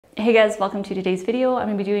Hey guys, welcome to today's video. I'm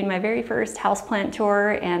going to be doing my very first houseplant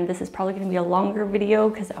tour, and this is probably going to be a longer video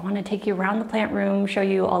because I want to take you around the plant room, show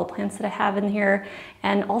you all the plants that I have in here,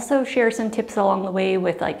 and also share some tips along the way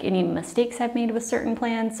with like any mistakes I've made with certain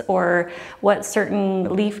plants or what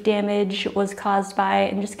certain leaf damage was caused by,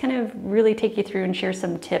 and just kind of really take you through and share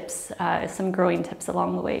some tips, some growing tips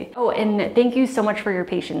along the way. Oh, and thank you so much for your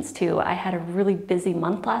patience too. I had a really busy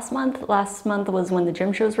month last month. Last month was when the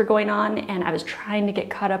gym shows were going on, and I was trying to get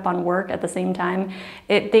caught up on work at the same time.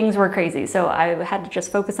 Things were crazy, so I had to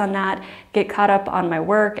just focus on that, get caught up on my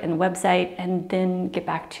work and website, and then get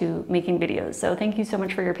back to making videos. So thank you so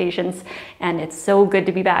much for your patience, and it's so good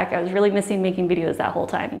to be back. I was really missing making videos that whole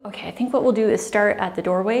time. Okay, I think what we'll do is start at the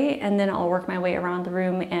doorway, and then I'll work my way around the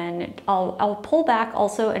room, and I'll pull back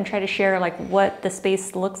also and try to share like what the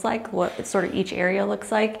space looks like, what sort of each area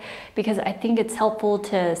looks like, because I think it's helpful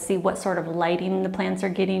to see what sort of lighting the plants are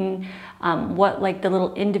getting, what like the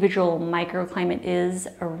little individual microclimate is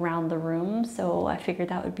around the room. So I figured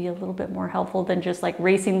that would be a little bit more helpful than just like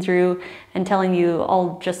racing through and telling you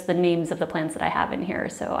all just the names of the plants that I have in here.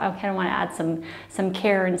 So I kind of want to add some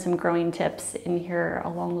care and some growing tips in here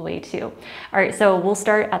along the way too. All right, so we'll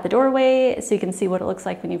start at the doorway so you can see what it looks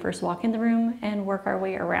like when you first walk in the room and work our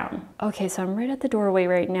way around. Okay, so I'm right at the doorway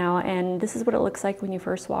right now, and this is what it looks like when you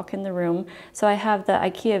first walk in the room. So I have the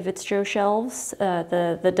IKEA Vitro shelves,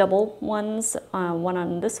 the double ones, one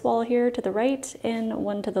on this wall here to the right and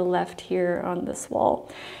one to the left here on this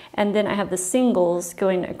wall. And then I have the singles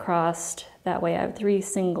going across that way. I have 3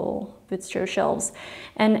 single Vitro shelves.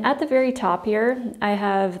 And at the very top here, I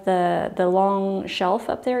have the long shelf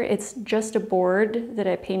up there. It's just a board that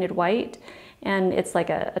I painted white, and it's like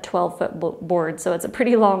a 12-foot board, so it's a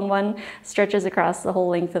pretty long one, stretches across the whole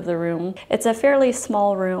length of the room. It's a fairly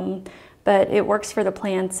small room, but it works for the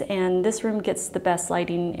plants, and this room gets the best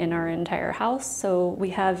lighting in our entire house. So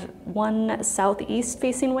we have one southeast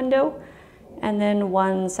facing window and then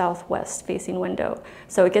one southwest facing window.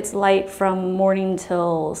 So it gets light from morning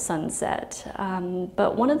till sunset.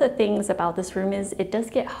 But one of the things about this room is it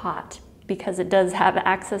does get hot because it does have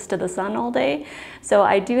access to the sun all day. So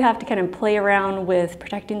I do have to kind of play around with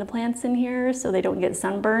protecting the plants in here so they don't get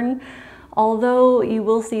sunburn. Although you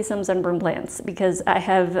will see some sunburned plants because I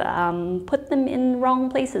have put them in wrong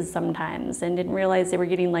places sometimes and didn't realize they were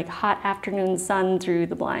getting like hot afternoon sun through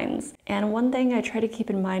the blinds. And one thing I try to keep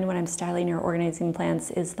in mind when I'm styling or organizing plants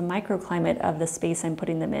is the microclimate of the space I'm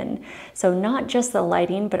putting them in. So not just the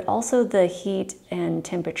lighting, but also the heat and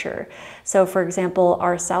temperature. So for example,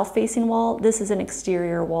 our south facing wall, this is an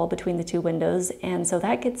exterior wall between the 2 windows, and so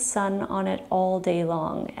that gets sun on it all day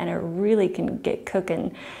long, and it really can get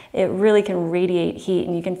cooking. It really can radiate heat,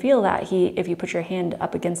 and you can feel that heat if you put your hand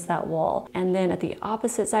up against that wall. And then at the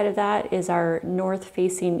opposite side of that is our north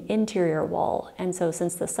facing interior wall. And so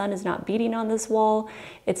since the sun is not beating on this wall,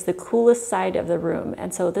 it's the coolest side of the room.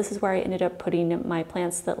 And so this is where I ended up putting my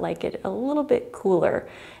plants that like it a little bit cooler.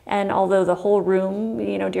 And although the whole room,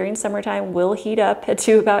 you know, during summertime will heat up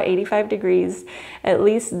to about 85 degrees, at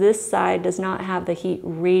least this side does not have the heat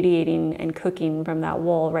radiating and cooking from that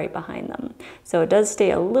wall right behind them. So it does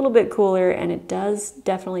stay a little bit cooler, and it does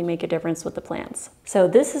definitely make a difference with the plants. So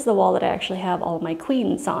this is the wall that I actually have all my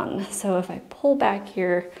queens on. So if I pull back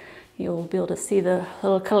here, you'll be able to see the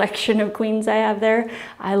little collection of queens I have there.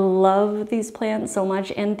 I love these plants so much.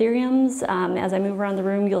 Anthuriums, as I move around the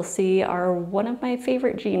room, you'll see are one of my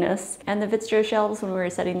favorite genus. And the Vitro shelves, when we were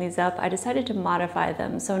setting these up, I decided to modify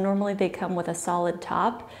them. So normally they come with a solid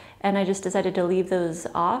top, and I just decided to leave those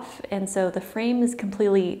off. And so the frame is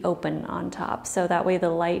completely open on top. So that way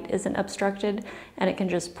the light isn't obstructed and it can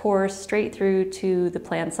just pour straight through to the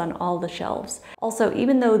plants on all the shelves. Also,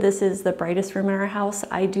 even though this is the brightest room in our house,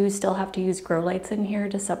 I do still have to use grow lights in here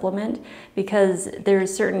to supplement, because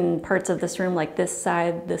there's certain parts of this room, like this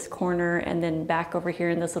side, this corner, and then back over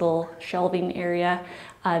here in this little shelving area,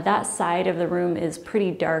 that side of the room is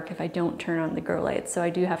pretty dark if I don't turn on the grow lights, so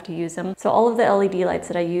I do have to use them. So all of the LED lights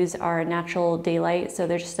that I use are natural daylight, so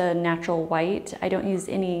they're just a natural white. I don't use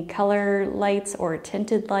any color lights or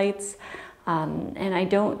tinted lights. And I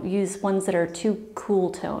don't use ones that are too cool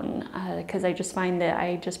tone because I just find that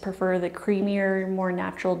I just prefer the creamier, more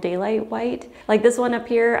natural daylight white. Like this one up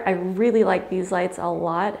here, I really like these lights a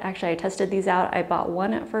lot. Actually, I tested these out. I bought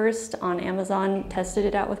one at first on Amazon, tested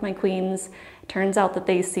it out with my queens, Turns out that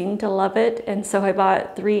they seem to love it, and so I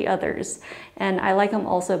bought 3 others. And I like them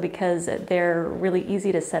also because they're really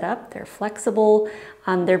easy to set up, they're flexible,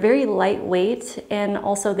 they're very lightweight, and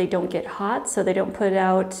also they don't get hot, so they don't put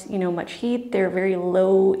out, you know, much heat. They're very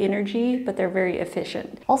low energy, but they're very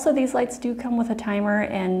efficient. Also, these lights do come with a timer,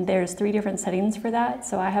 and there's 3 different settings for that.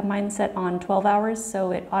 So I have mine set on 12 hours,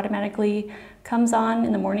 so it automatically comes on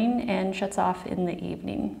in the morning and shuts off in the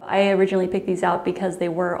evening. I originally picked these out because they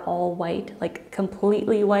were all white, like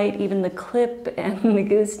completely white, even the clip and the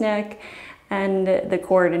gooseneck and the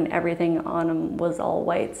cord and everything on them was all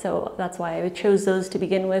white. So that's why I chose those to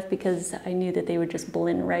begin with, because I knew that they would just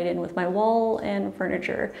blend right in with my wall and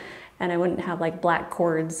furniture, and I wouldn't have like black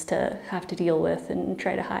cords to have to deal with and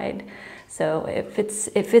try to hide. So it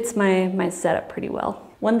fits my setup pretty well.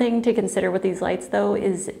 One thing to consider with these lights though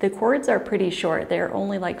is the cords are pretty short. They're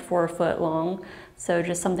only like 4 foot long, so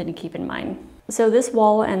just something to keep in mind. So this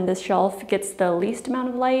wall and this shelf gets the least amount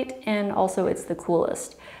of light, and also it's the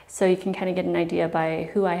coolest. So you can kind of get an idea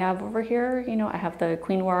by who I have over here. You know, I have the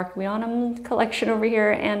Queen warocqueanum collection over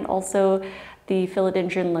here, and also the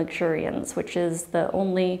Philodendron luxurians, which is the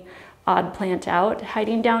only odd plant out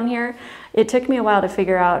hiding down here. It took me a while to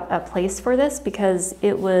figure out a place for this because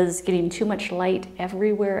it was getting too much light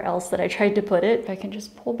everywhere else that I tried to put it. If I can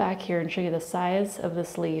just pull back here and show you the size of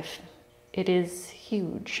this leaf. It is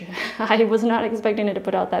huge. I was not expecting it to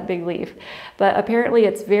put out that big leaf, but apparently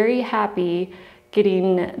it's very happy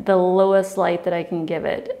getting the lowest light that I can give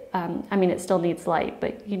it. I mean, it still needs light,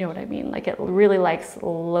 but you know what I mean. Like, it really likes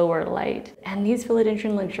lower light. And these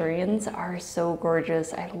Philodendron luxurians are so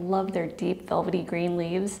gorgeous. I love their deep velvety green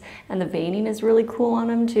leaves, and the veining is really cool on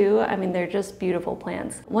them too. I mean, they're just beautiful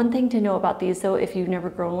plants. One thing to know about these though, if you've never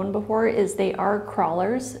grown one before, is they are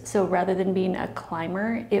crawlers. So rather than being a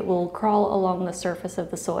climber, it will crawl along the surface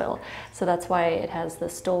of the soil. So that's why it has the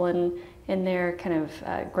stolon in there, kind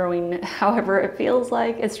of growing however it feels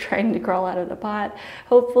like it's trying to crawl out of the pot.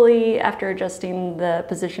 Hopefully after adjusting the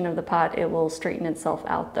position of the pot, it will straighten itself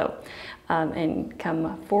out though, and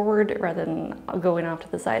come forward rather than going off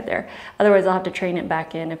to the side there. Otherwise I'll have to train it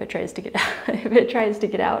back in if it tries to get if it tries to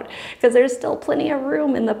get out, because there's still plenty of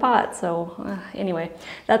room in the pot. So anyway,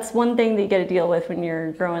 that's one thing that you got to deal with when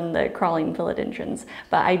you're growing the crawling philodendrons.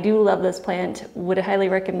 But I do love this plant, would highly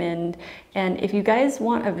recommend. And if you guys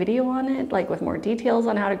want a video on it, like with more details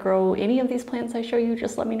on how to grow any of these plants I show you,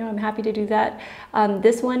 just let me know. I'm happy to do that.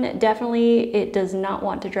 This one, definitely, it does not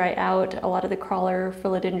want to dry out. A lot of the crawler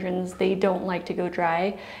philodendrons, they don't like to go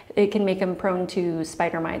dry. It can make them prone to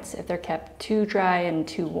spider mites if they're kept too dry and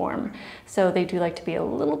too warm. So they do like to be a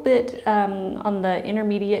little bit on the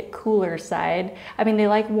intermediate cooler side. I mean, they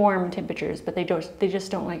like warm temperatures, but they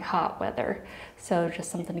just don't like hot weather. So just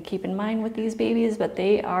something to keep in mind with these babies, but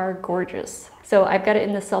they are gorgeous. So I've got it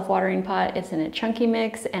in the self-watering pot. It's in a chunky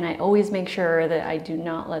mix, and I always make sure that I do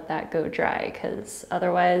not let that go dry, because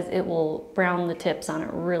otherwise it will brown the tips on it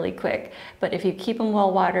really quick. But if you keep them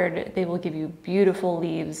well watered, they will give you beautiful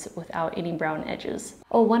leaves without any brown edges.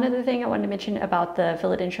 Oh, one other thing I wanted to mention about the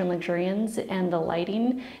Philodendron luxurians and the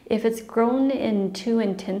lighting. If it's grown in too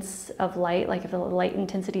intense of light, like if the light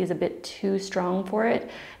intensity is a bit too strong for it,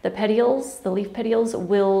 the petioles, the leaf petioles,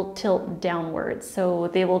 will tilt downwards. So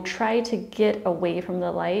they will try to get away from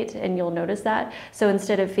the light, and you'll notice that. So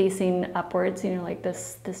instead of facing upwards, you know, like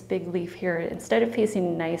this big leaf here, instead of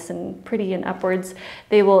facing nice and pretty and upwards,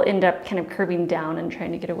 they will end up kind of curving down and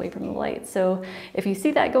trying to get away from the light. So if you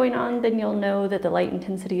see that going on, then you'll know that the light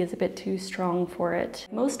intensity is a bit too strong for it.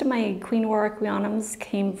 Most of my Queen warocqueanums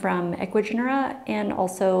came from Equigenera and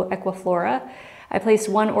also Equiflora. I placed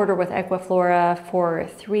one order with Equiflora for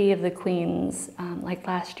 3 of the queens like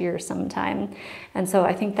last year sometime. And so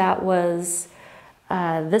I think that was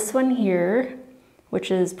this one here,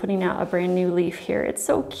 which is putting out a brand new leaf here. It's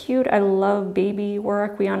so cute. I love baby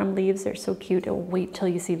warocqueanum leaves. They're so cute. Oh, wait till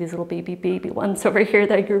you see these little baby ones over here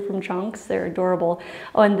that I grew from chunks. They're adorable.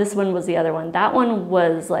 Oh, and this one was the other one. That one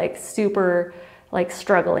was like super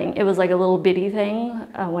struggling. It was like a little bitty thing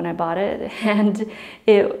when I bought it, and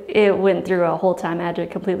it went through a whole time. I had to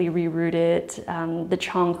completely reroot it. The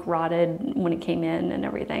chunk rotted when it came in and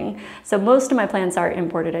everything. So most of my plants are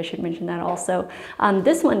imported, I should mention that also.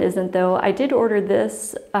 This one isn't though. I did order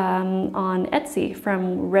this on Etsy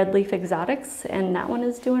from Red Leaf Exotics, and that one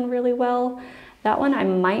is doing really well. That one I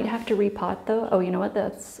might have to repot though. Oh, you know what?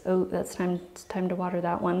 That's time to water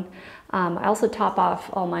that one. I also top off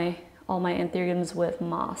all my anthuriums with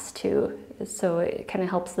moss too, so it kind of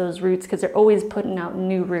helps those roots, because they're always putting out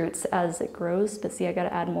new roots as it grows. But see, I got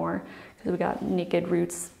to add more because we got naked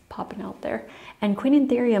roots popping out there. And Queen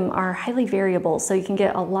Anthurium are highly variable, so you can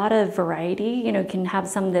get a lot of variety. You know, you can have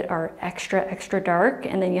some that are extra dark,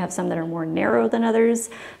 and then you have some that are more narrow than others,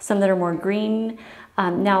 some that are more green.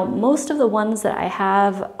 Now, most of the ones that I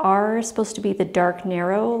have are supposed to be the dark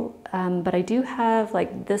narrow, but I do have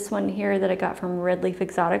like this one here that I got from Red Leaf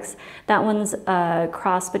Exotics. That one's a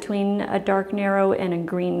cross between a dark narrow and a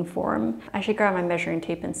green form. I should grab my measuring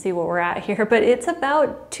tape and see what we're at here, but it's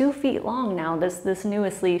about 2 feet long now, this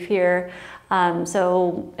newest leaf here.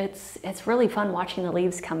 So it's really fun watching the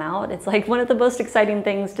leaves come out. It's like one of the most exciting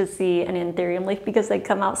things to see an Anthurium leaf because they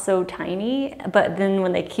come out so tiny, but then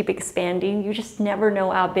when they keep expanding, you just never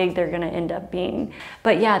know how big they're gonna end up being.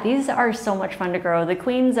 But yeah, these are so much fun to grow. The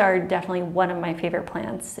queens are definitely one of my favorite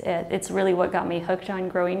plants. It's really what got me hooked on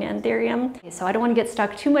growing Anthurium. So I don't want to get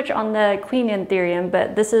stuck too much on the Queen Anthurium,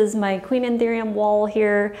 but this is my Queen Anthurium wall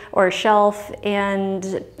here, or shelf, and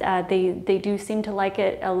they do seem to like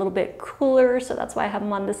it a little bit cooler, so that's why I have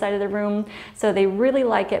them on this side of the room. So they really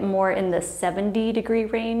like it more in the 70-degree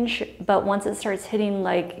range, but once it starts hitting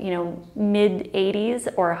like, you know, mid 80s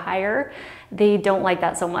or higher, they don't like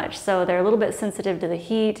that so much. So they're a little bit sensitive to the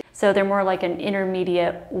heat. So they're more like an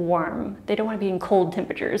intermediate warm. They don't want to be in cold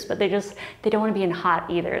temperatures, but they don't want to be in hot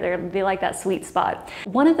either. They like that sweet spot.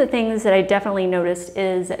 One of the things that I definitely noticed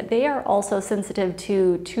is they are also sensitive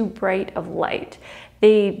to too bright of light.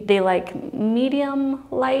 They like medium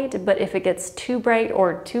light, but if it gets too bright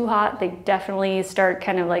or too hot, they definitely start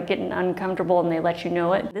kind of like getting uncomfortable and they let you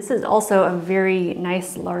know it. This is also a very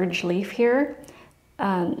nice large leaf here,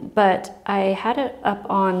 but I had it up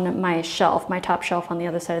on my shelf, my top shelf on the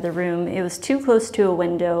other side of the room. It was too close to a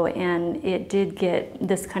window and it did get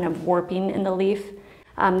this kind of warping in the leaf.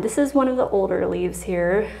 This is one of the older leaves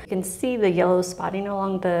here. You can see the yellow spotting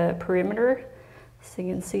along the perimeter. So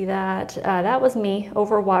you can see that. That was me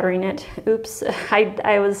overwatering it. Oops,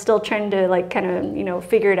 I was still trying to like kind of, you know,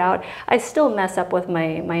 figure it out. I still mess up with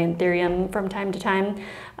my Anthurium from time to time.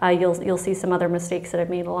 You'll see some other mistakes that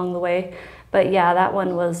I've made along the way. But yeah, that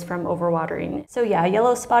one was from overwatering. So yeah,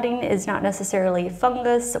 yellow spotting is not necessarily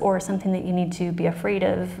fungus or something that you need to be afraid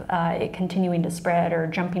of it continuing to spread or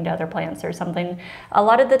jumping to other plants or something. A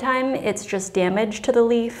lot of the time it's just damage to the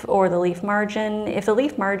leaf or the leaf margin. If the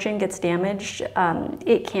leaf margin gets damaged,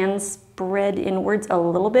 it can spread inwards a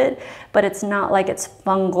little bit, but it's not like it's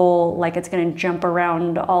fungal, like it's gonna jump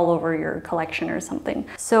around all over your collection or something.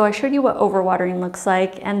 So I showed you what overwatering looks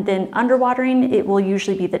like, and then underwatering, it will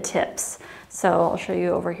usually be the tips. So I'll show you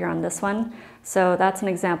over here on this one. So that's an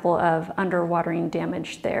example of underwatering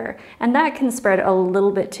damage there. And that can spread a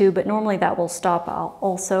little bit too, but normally that will stop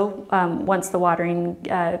also once the watering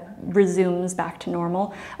resumes back to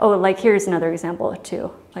normal. Oh, like here's another example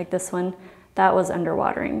too, like this one, that was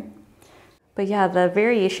underwatering. But yeah, the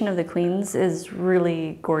variation of the queens is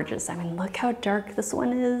really gorgeous. I mean, look how dark this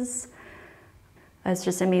one is. It's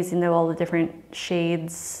just amazing though, all the different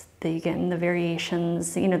shades that you get in the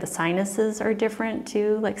variations. You know, the sinuses are different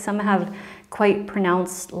too. Like some have quite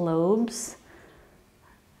pronounced lobes.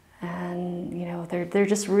 And you know, they're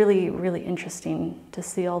just really, really interesting to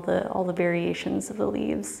see all the variations of the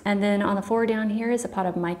leaves. And then on the floor down here is a pot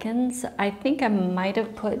of micans. I think I might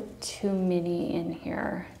have put too many in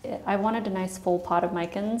here. I wanted a nice full pot of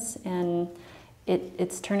micans, and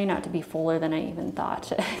it's turning out to be fuller than I even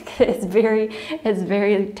thought. It's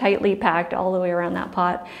very tightly packed all the way around that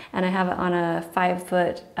pot, and I have it on a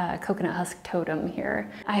 5-foot coconut husk totem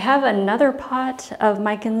here. I have another pot of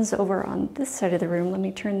micans over on this side of the room. Let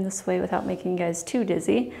me turn this way without making you guys too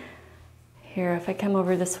dizzy. Here, if I come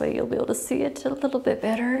over this way, you'll be able to see it a little bit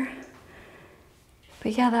better.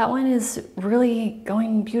 But yeah, that one is really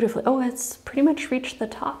going beautifully. Oh, it's pretty much reached the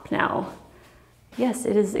top now. Yes,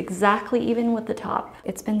 it is exactly even with the top.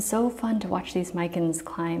 It's been so fun to watch these micans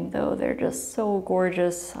climb though. They're just so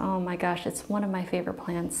gorgeous. Oh my gosh, it's one of my favorite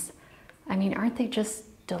plants. I mean, aren't they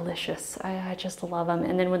just delicious? I just love them.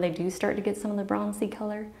 And then when they do start to get some of the bronzy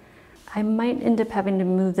color, I might end up having to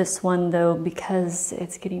move this one though, because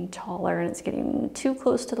it's getting taller and it's getting too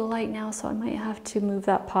close to the light now. So I might have to move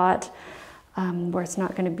that pot where it's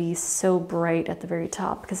not going to be so bright at the very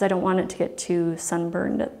top, because I don't want it to get too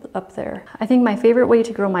sunburned up there. I think my favorite way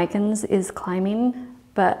to grow micans is climbing,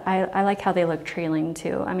 but I like how they look trailing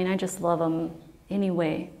too. I mean, I just love them any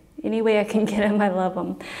way I can get them. I love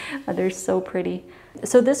them. They're so pretty.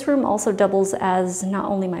 So this room also doubles as not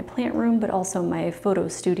only my plant room, but also my photo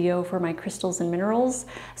studio for my crystals and minerals.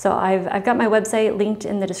 So I've got my website linked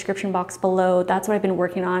in the description box below. That's what I've been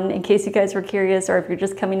working on, in case you guys were curious, or if you're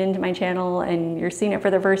just coming into my channel and you're seeing it for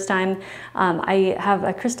the first time. I have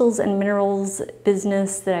a crystals and minerals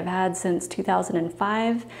business that I've had since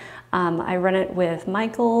 2005. I run it with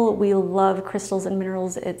Michael. We love crystals and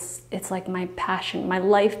minerals. It's like my passion, my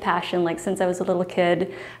life passion. Like since I was a little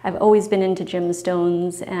kid, I've always been into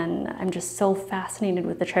gemstones, and I'm just so fascinated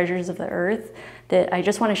with the treasures of the earth that I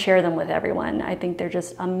just want to share them with everyone. I think they're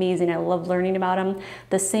just amazing. I love learning about them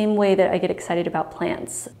the same way that I get excited about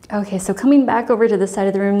plants. Okay, so coming back over to this side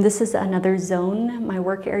of the room, this is another zone, my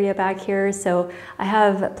work area back here. So I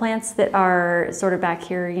have plants that are sort of back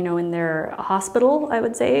here, you know, in their hospital, I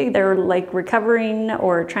would say. They're like recovering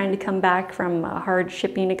or trying to come back from a hard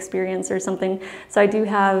shipping experience or something. So I do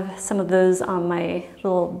have some of those on my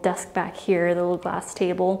little desk back here, the little glass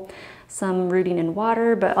table. Some rooting in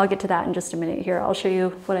water, but I'll get to that in just a minute here. I'll show you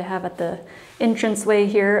what I have at the entranceway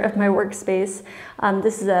here of my workspace.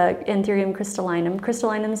 This is a Anthurium crystallinum.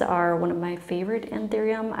 Crystallinums are one of my favorite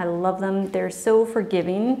Anthurium. I love them. They're so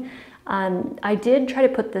forgiving. I did try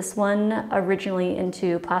to put this one originally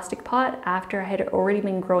into a plastic pot after I had already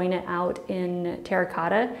been growing it out in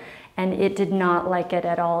terracotta, and it did not like it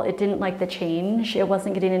at all. It didn't like the change. It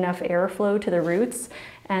wasn't getting enough airflow to the roots,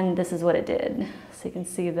 and this is what it did. So you can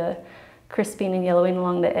see the crisping and yellowing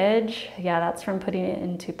along the edge. Yeah, that's from putting it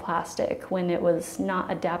into plastic when it was not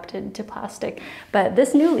adapted to plastic. But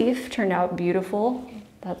this new leaf turned out beautiful.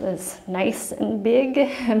 That is nice and big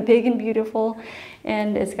and beautiful.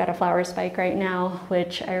 And it's got a flower spike right now,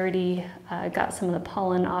 which I already got some of the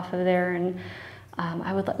pollen off of there. And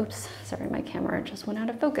I would, oops, sorry, my camera just went out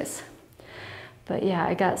of focus. But yeah,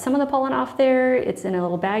 I got some of the pollen off there. It's in a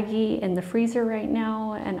little baggie in the freezer right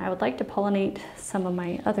now, and I would like to pollinate some of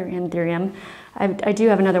my other Anthurium. I do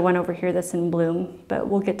have another one over here that's in bloom, but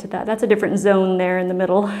we'll get to that. That's a different zone there in the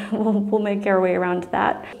middle. We'll make our way around to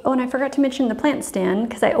that. Oh, and I forgot to mention the plant stand,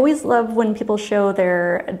 because I always love when people show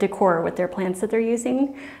their decor with their plants that they're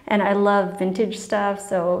using. And I love vintage stuff.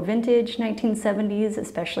 So vintage 1970s,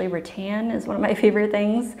 especially rattan, is one of my favorite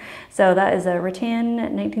things. So that is a rattan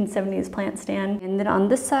 1970s plant stand. And then on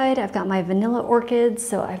this side, I've got my vanilla orchids.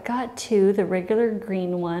 So I've got two, the regular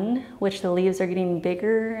green one, which the leaves are getting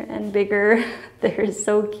bigger and bigger. They're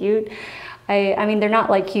so cute. I mean, they're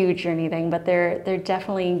not like huge or anything, but they're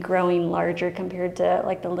definitely growing larger compared to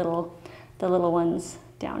like the little ones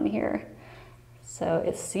down here. So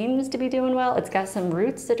it seems to be doing well. It's got some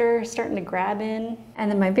roots that are starting to grab in.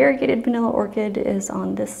 And then my variegated vanilla orchid is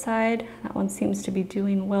on this side. That one seems to be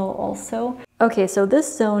doing well also. Okay, so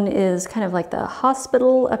this zone is kind of like the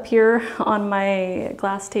hospital up here on my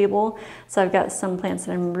glass table. So I've got some plants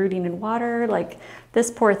that I'm rooting in water. Like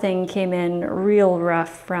this poor thing came in real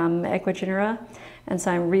rough from Ecuagenera, and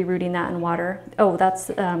so I'm rerooting that in water. Oh, that's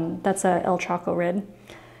a El Choco Red,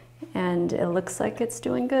 and it looks like it's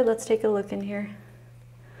doing good. Let's take a look in here.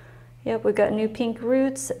 Yep, we've got new pink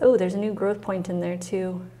roots. Oh, there's a new growth point in there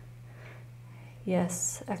too.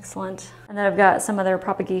 Yes, excellent. And then I've got some other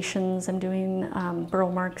propagations. I'm doing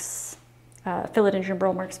Marx, Philodendron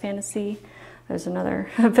Burle Marx Fantasy. There's another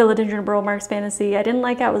Philodendron Burle Marx Fantasy. I didn't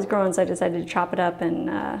like how it was growing, so I decided to chop it up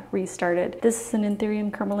and restart it. This is an Anthurium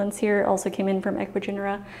Queremalense here. Also came in from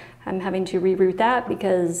Ecuagenera. I'm having to reroot that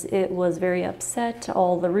because it was very upset.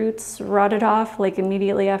 All the roots rotted off like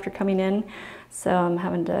immediately after coming in. So I'm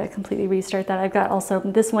having to completely restart that. I've got also,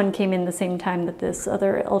 this one came in the same time that this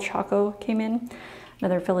other El Choco came in.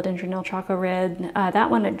 Another Philodendron El Choco Red. That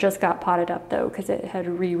one, it just got potted up though, because it had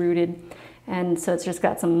rerooted. And so it's just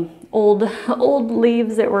got some old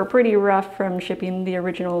leaves that were pretty rough from shipping the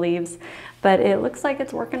original leaves. But it looks like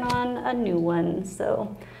it's working on a new one.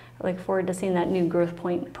 So I look forward to seeing that new growth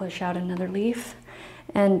point push out another leaf.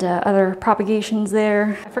 And other propagations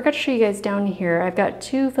there. I forgot to show you guys down here. I've got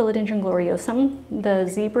two Philodendron gloriosum, the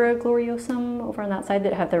zebra gloriosum over on that side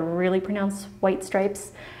that have the really pronounced white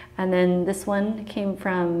stripes. And then this one came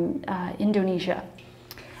from Indonesia.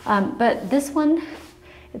 But this one,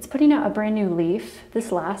 it's putting out a brand new leaf.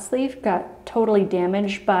 This last leaf got totally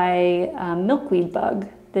damaged by a milkweed bug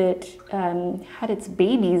that had its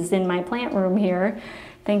babies in my plant room here.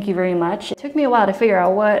 Thank you very much. It took me a while to figure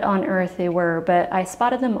out what on earth they were, but I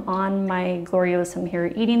spotted them on my gloriosum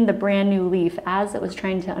here eating the brand new leaf as it was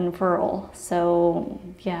trying to unfurl. So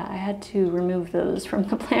yeah, I had to remove those from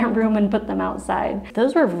the plant room and put them outside.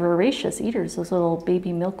 Those were voracious eaters, those little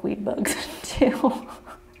baby milkweed bugs too.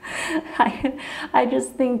 I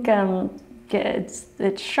just think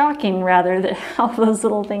it's shocking rather that how those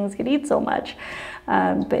little things could eat so much.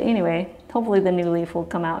 But anyway, hopefully the new leaf will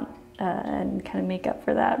come out and kind of make up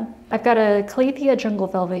for that. I've got a Calathea jungle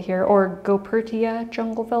velvet here, or Goeppertia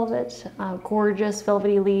jungle velvet. Gorgeous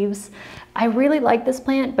velvety leaves. I really like this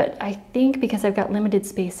plant, but I think because I've got limited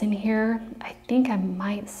space in here, I think I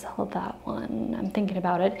might sell that one. I'm thinking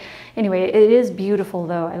about it. Anyway, it is beautiful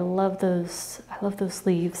though. I love those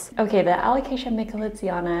leaves. Okay, the Alocasia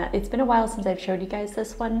micholitziana. It's been a while since I've showed you guys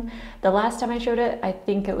this one. The last time I showed it, I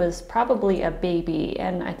think it was probably a baby,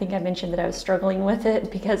 and I think I mentioned that I was struggling with it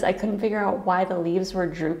because I couldn't figure out why the leaves were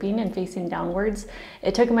drooping and facing downwards.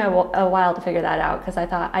 It took me a while to figure that out because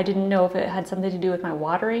I didn't know if it had something to do with my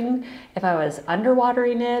watering, if I was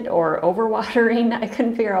underwatering it or overwatering. I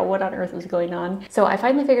couldn't figure out what on earth was going on. So I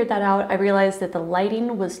finally figured that out. I realized that the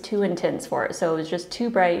lighting was too intense for it. So it was just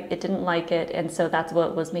too bright. It didn't like it. And so that's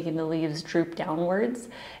what was making the leaves droop downwards.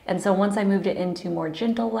 And so once I moved it into more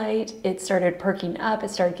gentle light, it started perking up.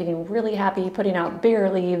 It started getting really happy, putting out bigger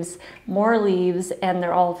leaves, more leaves, and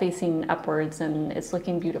they're all facing upwards, and it's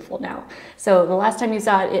looking beautiful now. So the last time you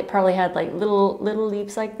saw it, it probably had like little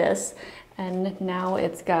leaves like this, and now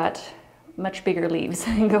it's got much bigger leaves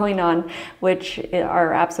going on, which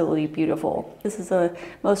are absolutely beautiful. This is the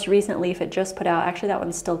most recent leaf it just put out. Actually, that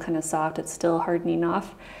one's still kind of soft. It's still hardening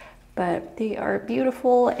off, but they are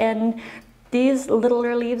beautiful. And these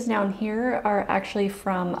littler leaves down here are actually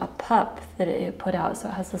from a pup that it put out. So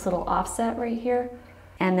it has this little offset right here.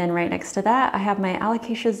 And then right next to that, I have my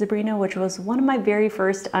Alocasia zebrina, which was one of my very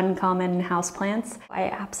first uncommon houseplants. I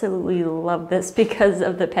absolutely love this because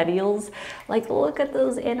of the petioles. Like, look at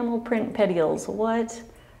those animal print petioles. What?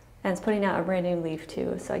 And it's putting out a brand new leaf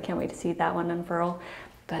too, so I can't wait to see that one unfurl.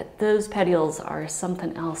 But those petioles are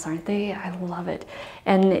something else, aren't they? I love it.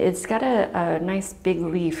 And it's got a nice big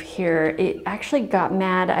leaf here. It actually got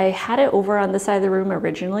mad. I had it over on this side of the room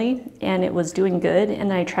originally, and it was doing good.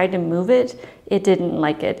 And I tried to move it. It didn't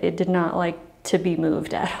like it. It did not like to be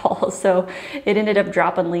moved at all. So it ended up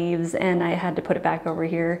dropping leaves, and I had to put it back over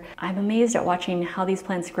here. I'm amazed at watching how these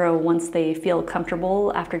plants grow once they feel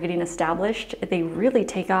comfortable after getting established. They really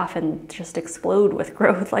take off and just explode with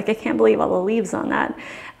growth. Like, I can't believe all the leaves on that.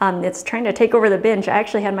 It's trying to take over the bench. I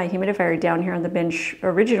actually had my humidifier down here on the bench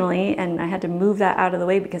originally, and I had to move that out of the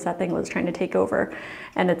way because that thing was trying to take over.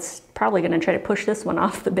 And it's probably gonna try to push this one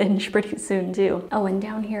off the bench pretty soon too. Oh, and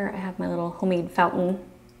down here I have my little homemade fountain,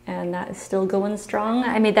 and that is still going strong.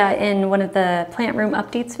 I made that in one of the plant room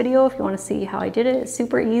updates video if you want to see how I did it. It's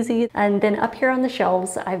super easy. And then up here on the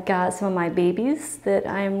shelves, I've got some of my babies that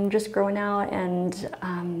I'm just growing out,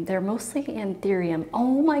 and they're mostly Anthurium.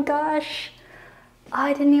 Oh my gosh,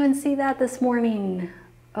 I didn't even see that this morning.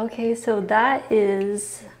 Okay, so that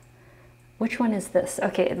is, which one is this?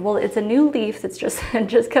 Okay, well, it's a new leaf that's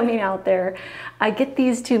just coming out there. I get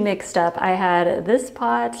these two mixed up. I had this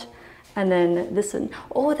pot, and then this one.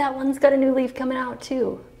 Oh, that one's got a new leaf coming out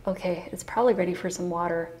too. Okay, it's probably ready for some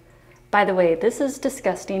water. By the way, this is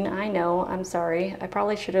disgusting. I know, I'm sorry. I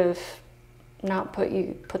probably should have not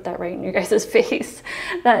put that right in your guys' face.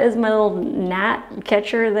 That is my little gnat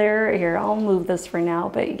catcher there. Here, I'll move this for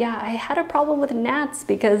now. But yeah, I had a problem with gnats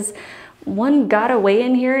because one got away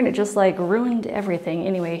in here and it just like ruined everything.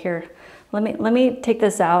 Anyway, here, let me take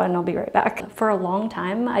this out and I'll be right back. For a long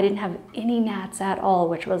time, I didn't have any gnats at all,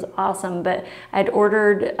 which was awesome, but I'd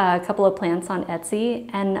ordered a couple of plants on Etsy,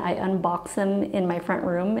 and I unboxed them in my front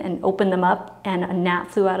room and opened them up, and a gnat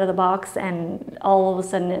flew out of the box, and all of a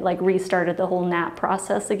sudden it like restarted the whole gnat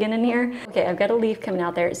process again in here. Okay, I've got a leaf coming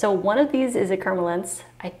out there. So one of these is a Queremalense.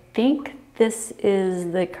 I think this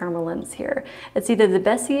is the Queremalense here. It's either the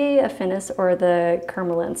Besseae affinis or the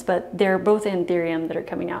Queremalense, but they're both Anthurium that are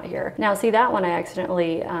coming out here. Now, see that one I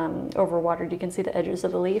accidentally overwatered. You can see the edges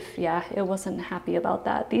of the leaf. Yeah, it wasn't happy about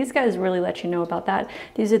that. These guys really let you know about that.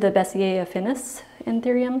 These are the Besseae affinis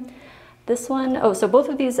Anthurium. This one, oh, so both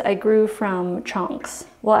of these I grew from chunks.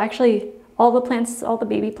 Well, actually, all the plants, all the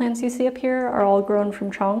baby plants you see up here are all grown from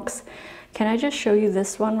chunks. Can I just show you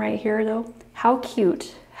this one right here though? How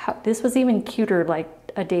cute. This was even cuter like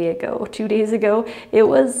a day ago, 2 days ago. It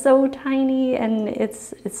was so tiny, and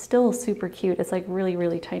it's still super cute. It's like really,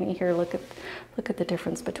 really tiny. Here, look at the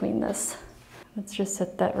difference between this. Let's just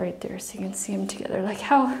set that right there so you can see them together. Like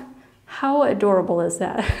how adorable is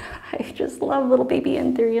that? I just love little baby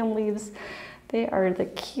Anthurium leaves. They are the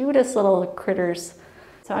cutest little critters.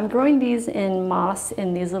 So I'm growing these in moss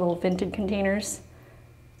in these little vented containers.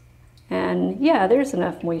 And yeah, there's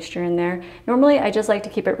enough moisture in there. Normally I just like to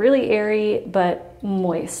keep it really airy but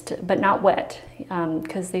moist, but not wet,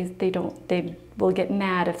 because they will get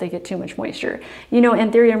mad if they get too much moisture. You know,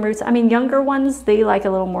 Anthurium roots, I mean, younger ones, they like a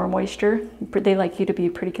little more moisture. They like you to be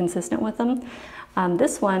pretty consistent with them.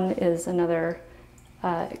 This one is another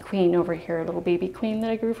queen over here, a little baby queen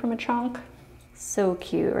that I grew from a chunk. So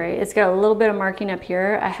cute, right? It's got a little bit of marking up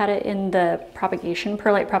here. I had it in the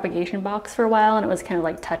perlite propagation box for a while, and it was kind of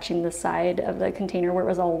like touching the side of the container where it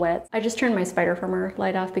was all wet. I just turned my spider farmer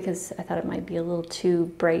light off because I thought it might be a little too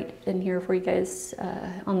bright in here for you guys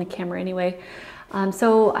on the camera anyway.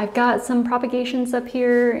 So I've got some propagations up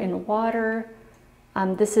here in water.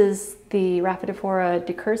 This is the Rhaphidophora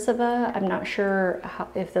decursiva. I'm not sure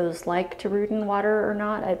if those like to root in water or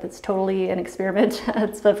not. It's totally an experiment.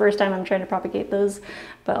 It's the first time I'm trying to propagate those,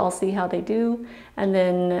 but I'll see how they do. And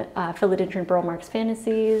then Philodendron Burle Marx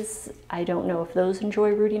fantasies. I don't know if those enjoy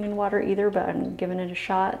rooting in water either, but I'm giving it a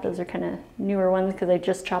shot. Those are kind of newer ones because I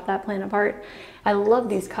just chopped that plant apart. I love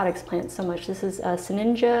these caudex plants so much. This is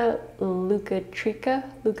Sinningia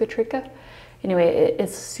leuchotricha. Anyway,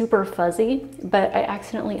 it's super fuzzy, but I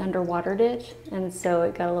accidentally underwatered it, and so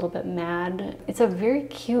it got a little bit mad. It's a very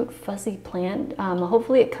cute fuzzy plant.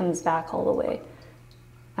 Hopefully it comes back all the way.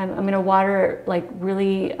 I'm gonna water it like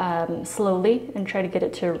really slowly and try to get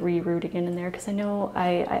it to re-root again in there, because I know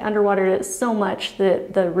I underwatered it so much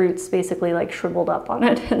that the roots basically like shriveled up on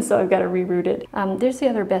it, and so I've got to re-root it. There's the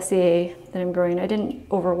other Besseae that I'm growing. I didn't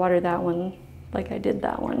overwater that one like I did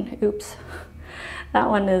that one. Oops. That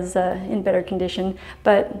one is in better condition,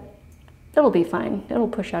 but it'll be fine. It'll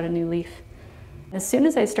push out a new leaf. As soon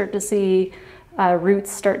as I start to see roots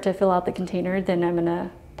start to fill out the container, then I'm gonna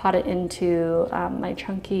pot it into my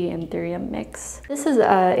chunky Anthurium mix. This is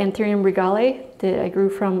Anthurium regale that I grew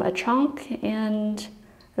from a chunk, and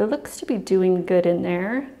it looks to be doing good in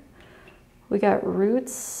there. We got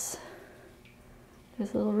roots.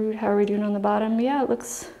 There's a little root. How are we doing on the bottom? Yeah, it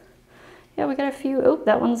looks... Yeah, we got a few. Oh,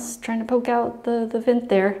 that one's trying to poke out the vent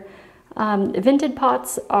there. Vented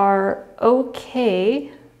pots are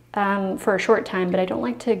okay for a short time, but I don't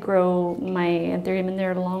like to grow my Anthurium in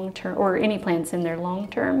there long term, or any plants in there long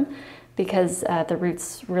term, because the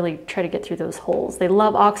roots really try to get through those holes. They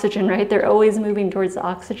love oxygen, right? They're always moving towards the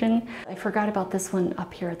oxygen. I forgot about this one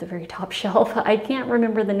up here at the very top shelf. I can't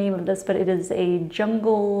remember the name of this, but it is a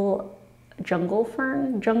jungle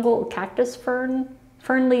cactus fern.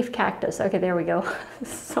 Fern Leaf Cactus. Okay, there we go.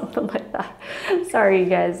 Something like that. Sorry, you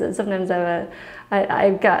guys. Sometimes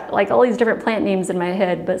I've got like all these different plant names in my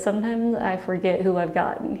head, but sometimes I forget who I've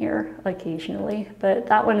got in here occasionally. But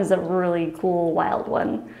that one is a really cool wild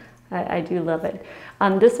one. I do love it.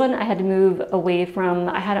 This one I had to move away from.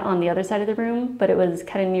 I had it on the other side of the room, but it was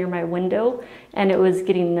kind of near my window, and it was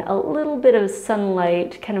getting a little bit of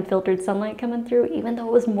sunlight, kind of filtered sunlight coming through. Even though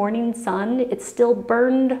it was morning sun, it still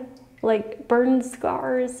burned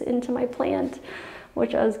scars into my plant,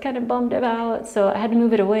 which I was kind of bummed about. So I had to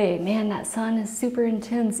move it away. Man, that sun is super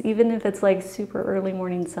intense, even if it's like super early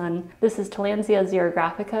morning sun. This is Tillandisia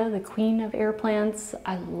Xerographica, the queen of air plants.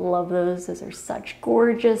 I love those. Those are such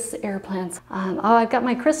gorgeous air plants. Oh, I've got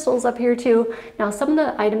my crystals up here too. Now, some of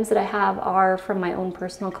the items that I have are from my own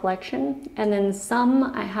personal collection, and then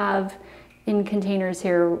some I have in containers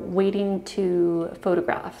here waiting to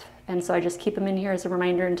photograph. And so I just keep them in here as a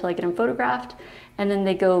reminder until I get them photographed. And then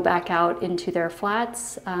they go back out into their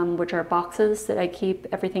flats, which are boxes that I keep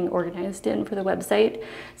everything organized in for the website.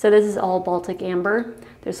 So this is all Baltic amber.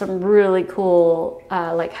 There's some really cool,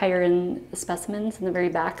 like higher end specimens in the very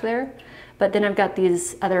back there. But then I've got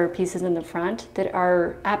these other pieces in the front that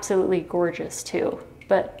are absolutely gorgeous too.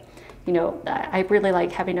 But you know, I really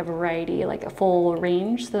like having a variety, like a full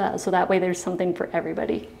range, so that way there's something for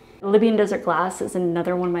everybody. Libyan desert glass is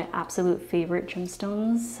another one of my absolute favorite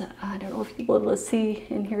gemstones. I don't know if you'll be able to see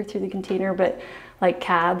in here through the container, but like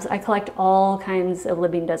cabs, I collect all kinds of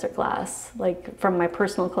Libyan desert glass, like from my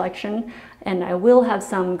personal collection, and I will have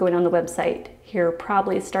some going on the website here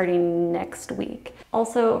probably starting next week.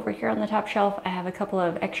 Also over here on the top shelf, I have a couple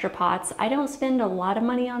of extra pots. I don't spend a lot of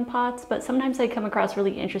money on pots, but sometimes I come across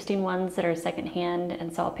really interesting ones that are secondhand,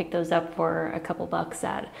 and so I'll pick those up for a couple bucks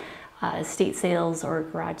at estate sales or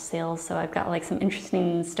garage sales. So I've got like some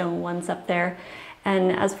interesting stone ones up there.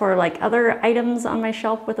 And as for like other items on my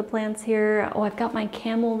shelf with the plants here, oh, I've got my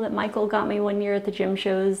camel that Michael got me one year at the gym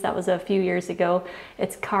shows. That was a few years ago.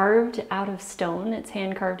 It's carved out of stone. It's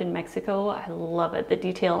hand carved in Mexico. I love it. The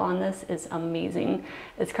detail on this is amazing.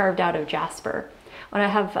 It's carved out of jasper. When I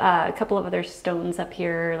have a couple of other stones up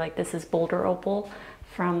here, like this is boulder opal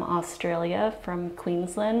from Australia, from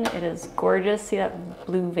Queensland. It is gorgeous. See that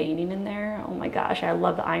blue veining in there? Oh my gosh, I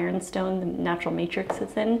love the ironstone, the natural matrix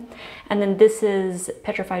it's in. And then this is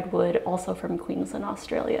petrified wood, also from Queensland,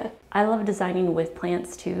 Australia. I love designing with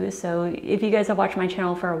plants too, so if you guys have watched my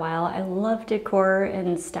channel for a while, I love decor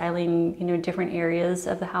and styling, you know, different areas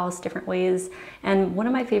of the house, different ways. And one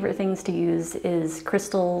of my favorite things to use is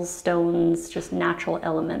crystals, stones, just natural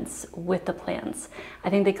elements with the plants. I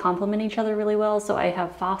think they complement each other really well, so I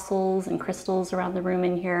have fossils and crystals around the room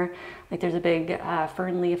in here. Like there's a big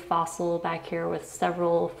fern leaf fossil back here with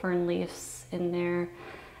several fern leaves in there.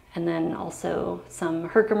 And then also some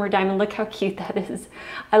Herkimer diamond. Look how cute that is.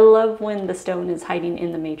 I love when the stone is hiding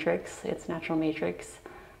in the matrix, its natural matrix.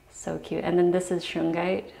 So cute. And then this is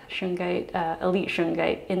shungite, elite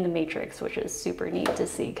shungite in the matrix, which is super neat to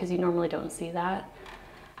see because you normally don't see that.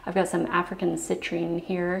 I've got some African citrine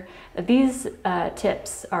here. These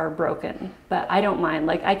tips are broken, but I don't mind.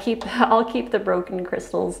 Like I'll keep the broken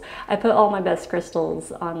crystals. I put all my best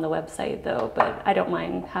crystals on the website though, but I don't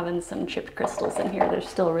mind having some chipped crystals in here. They're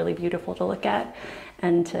still really beautiful to look at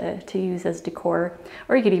and to use as decor.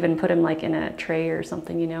 Or you could even put them like in a tray or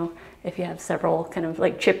something, you know, if you have several kind of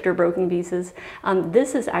like chipped or broken pieces.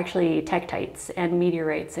 This is actually tektites and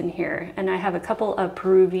meteorites in here. And I have a couple of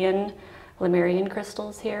Peruvian Lemurian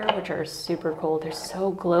crystals here, which are super cool. They're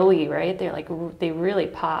so glowy, right? They're like, they really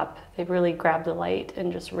pop. They really grab the light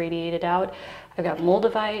and just radiate it out. I've got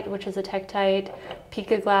moldavite, which is a tektite,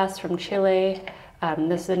 pica glass from Chile.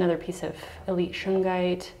 This is another piece of elite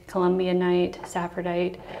shungite, columbianite,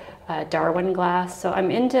 saffordite, Darwin glass. So I'm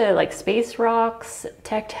into like space rocks,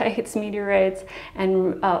 tektites, meteorites,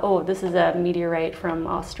 and oh, this is a meteorite from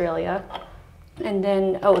Australia. And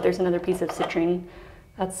then, oh, there's another piece of citrine.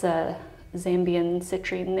 That's a Zambian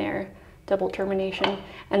citrine there, double termination.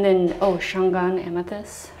 And then, oh, Shangan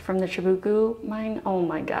amethyst from the Chibuku mine. Oh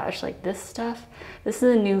my gosh, like this stuff, this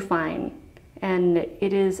is a new find and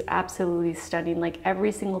it is absolutely stunning. Like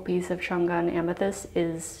every single piece of Shangan amethyst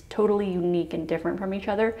is totally unique and different from each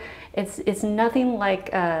other. It's nothing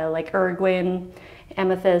like Uruguayan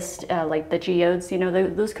amethyst, like the geodes, you know,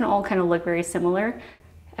 those can all kind of look very similar.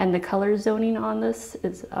 And the color zoning on this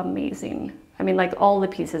is amazing. I mean, like all the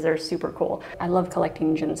pieces are super cool. I love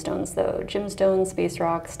collecting gemstones though. Gemstones, space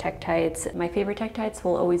rocks, tektites. My favorite tektites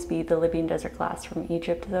will always be the Libyan desert glass from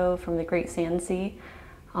Egypt though, from the Great Sand Sea.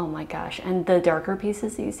 Oh my gosh, and the darker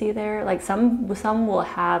pieces that you see there, like some will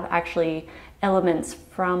have actually elements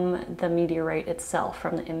from the meteorite itself,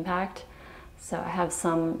 from the impact. So I have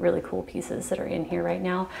some really cool pieces that are in here right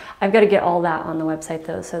now. I've got to get all that on the website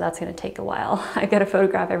though, so that's going to take a while. I've got to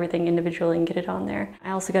photograph everything individually and get it on there.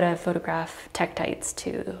 I also got to photograph tektites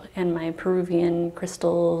too, and my Peruvian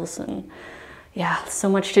crystals, and yeah, so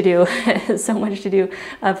much to do. So much to do.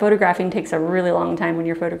 Photographing takes a really long time when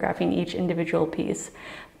you're photographing each individual piece,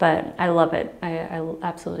 but I love it. I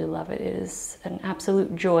absolutely love it. It is an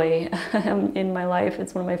absolute joy in my life.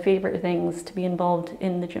 It's one of my favorite things to be involved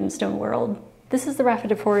in the gemstone world. This is the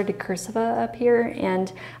Rhaphidophora decursiva up here, and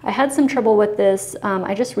I had some trouble with this.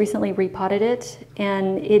 I just recently repotted it,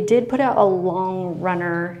 and it did put out a long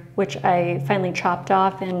runner, which I finally chopped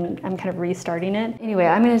off, and I'm kind of restarting it. Anyway,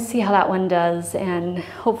 I'm gonna see how that one does, and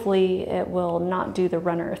hopefully it will not do the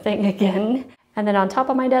runner thing again. And then on top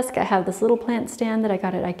of my desk, I have this little plant stand that I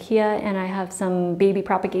got at IKEA, and I have some baby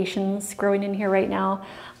propagations growing in here right now.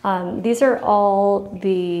 These are all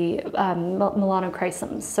the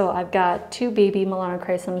melanochrysums. So I've got 2 baby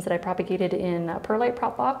melanochrysums that I propagated in a perlite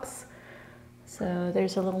prop box. So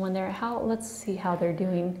there's a little one there. Let's see how they're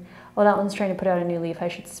doing. Oh, that one's trying to put out a new leaf. I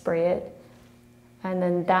should spray it. And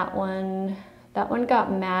then that one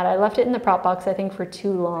got mad. I left it in the prop box, I think, for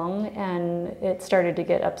too long, and it started to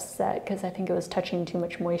get upset because I think it was touching too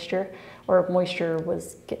much moisture, or moisture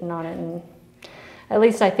was getting on it, and at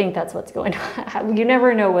least I think that's what's going on. You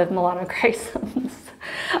never know with melanochrysums.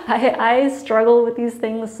 I struggle with these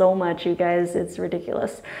things so much, you guys. It's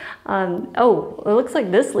ridiculous. Oh, it looks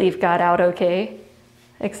like this leaf got out okay,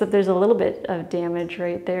 except there's a little bit of damage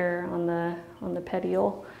right there on the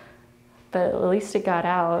petiole. But at least it got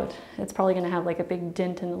out. It's probably gonna have like a big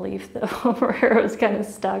dent in the leaf though, where it was kind of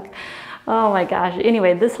stuck. Oh my gosh.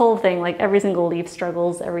 Anyway, this whole thing, like every single leaf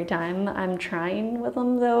struggles every time I'm trying with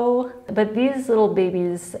them though. But these little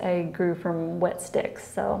babies I grew from wet sticks,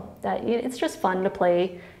 so that it's just fun to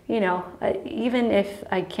play. You know, even if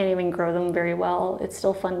I can't even grow them very well, it's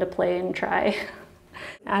still fun to play and try.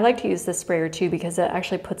 I like to use this sprayer too because it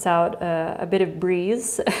actually puts out a bit of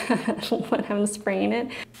breeze when I'm spraying it.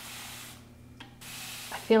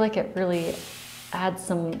 I feel like it really add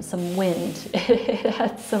some wind. It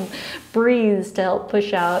adds some breeze to help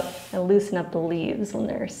push out and loosen up the leaves when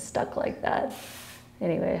they're stuck like that.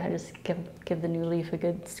 Anyway, I just give the new leaf a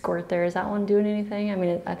good squirt there. Is that one doing anything? I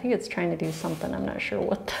mean, I think it's trying to do something. I'm not sure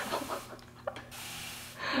what though.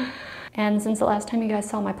 And since the last time you guys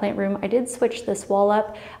saw my plant room, I did switch this wall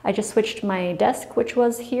up. I just switched my desk, which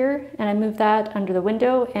was here, and I moved that under the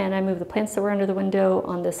window, and I moved the plants that were under the window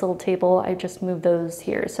on this little table. I just moved those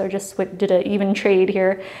here. So I just did an even trade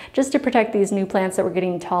here just to protect these new plants that were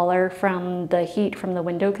getting taller from the heat from the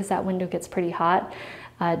window, because that window gets pretty hot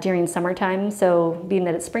during summertime. So being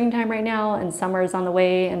that it's springtime right now and summer is on the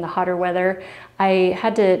way and the hotter weather, I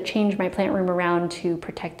had to change my plant room around to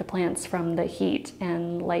protect the plants from the heat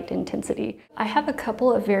and light intensity. I have a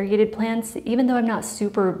couple of variegated plants. Even though I'm not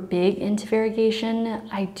super big into variegation,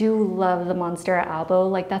 I do love the Monstera albo.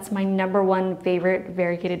 Like, that's my #1 favorite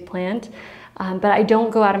variegated plant. But I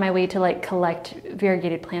don't go out of my way to like collect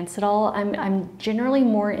variegated plants at all. I'm generally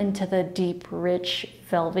more into the deep, rich,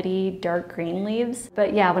 velvety, dark green leaves.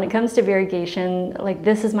 But yeah, when it comes to variegation, like,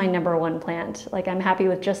 this is my #1 plant. Like, I'm happy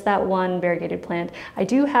with just that one variegated plant. I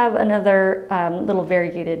do have another little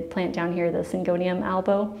variegated plant down here, the Syngonium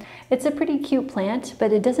albo. It's a pretty cute plant,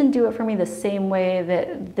 but it doesn't do it for me the same way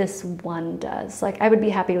that this one does. Like, I would be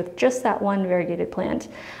happy with just that one variegated plant.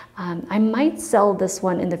 I might sell this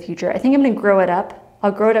one in the future. I think I'm gonna grow it up.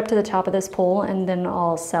 I'll grow it up to the top of this pole and then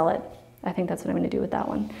I'll sell it. I think that's what I'm gonna do with that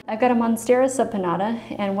one. I've got a Monstera subpinnata,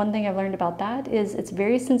 and one thing I've learned about that is it's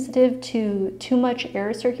very sensitive to too much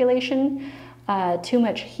air circulation, too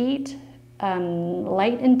much heat,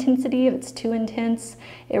 light intensity if it's too intense.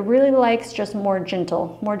 It really likes just more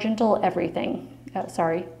gentle everything.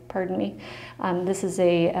 Sorry, pardon me. This is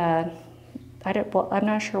a, I'm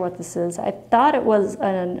not sure what this is. I thought it was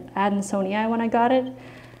an Adansonii when I got it,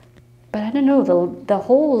 but I don't know, the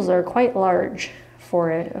holes are quite large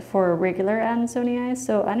for it, for regular Adansonii,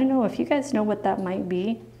 so I don't know if you guys know what that might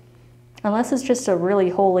be. Unless it's just a really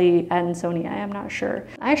holy Adansonii, I'm not sure.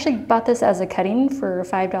 I actually bought this as a cutting for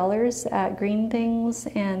 $5 at Green Things,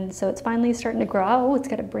 and so it's finally starting to grow. Oh, it's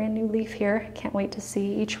got a brand new leaf here. Can't wait to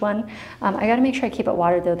see each one. I gotta make sure I keep it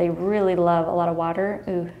watered though. They really love a lot of water.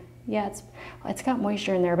 Ooh. Yeah, it's got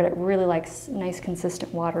moisture in there, but it really likes nice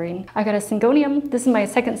consistent watering. I got a Syngonium. This is my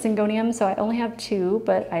second Syngonium, so I only have 2,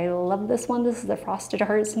 but I love this one. This is the Frosted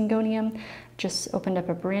Heart Syngonium. Just opened up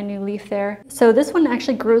a brand new leaf there. So this one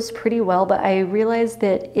actually grows pretty well, but I realized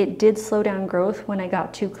that it did slow down growth when I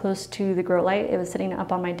got too close to the grow light. It was sitting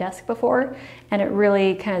up on my desk before, and it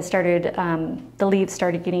really kind of started, the leaves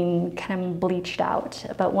started getting kind of bleached out.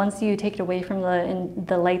 But once you take it away from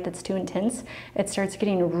the light that's too intense, it starts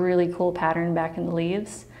getting a really cool pattern back in the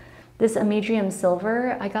leaves. This Amedrium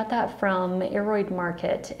Silver, I got that from Aroid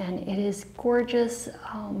Market, and it is gorgeous.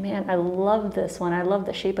 Oh man, I love this one. I love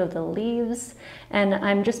the shape of the leaves, and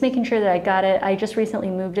I'm just making sure that I got it. I just recently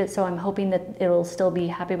moved it, so I'm hoping that it'll still be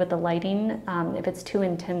happy with the lighting. If it's too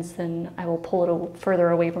intense, then I will pull it further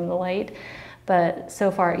away from the light. But so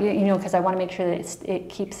far, you know, because I want to make sure that it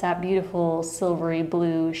keeps that beautiful silvery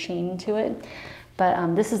blue sheen to it.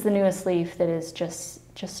 But this is the newest leaf that is just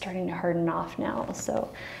starting to harden off now. So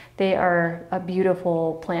they are a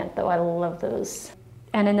beautiful plant though. I love those.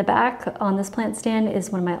 And in the back on this plant stand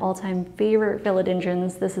is one of my all-time favorite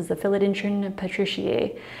philodendrons. This is the Philodendron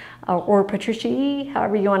Patriciae, or Patriciae,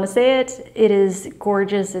 however you want to say it. It is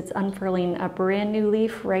gorgeous. It's unfurling a brand new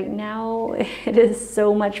leaf right now. It is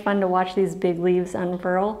so much fun to watch these big leaves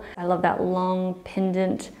unfurl. I love that long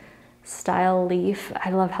pendant style leaf.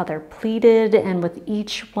 I love how they're pleated, and with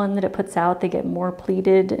each one that it puts out, they get more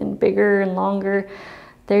pleated and bigger and longer.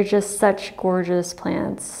 They're just such gorgeous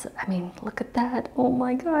plants. I mean, look at that. Oh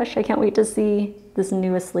my gosh, I can't wait to see this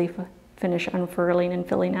newest leaf finish unfurling and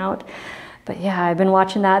filling out. But yeah, I've been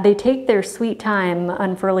watching that. They take their sweet time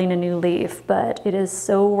unfurling a new leaf, but it is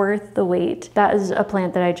so worth the wait. That is a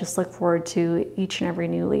plant that I just look forward to each and every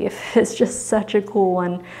new leaf. It's just such a cool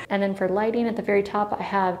one. And then for lighting at the very top, I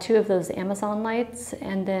have 2 of those Amazon lights,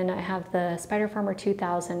 and then I have the Spider Farmer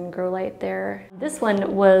 2000 grow light there. This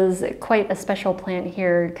one was quite a special plant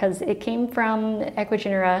here because it came from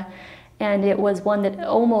Ecuagenera, and it was one that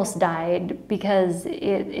almost died because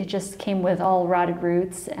it just came with all rotted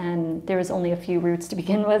roots, and there was only a few roots to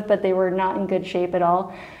begin with, but they were not in good shape at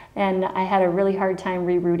all. And I had a really hard time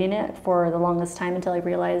rerooting it for the longest time until I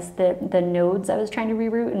realized that the nodes I was trying to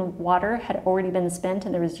reroot in water had already been spent,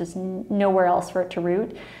 and there was just nowhere else for it to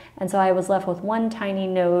root. And so I was left with one tiny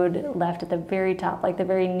node left at the very top, like the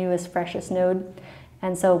very newest, freshest node.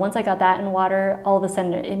 And so once I got that in water, all of a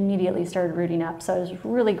sudden it immediately started rooting up. So I was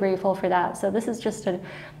really grateful for that. So this is just an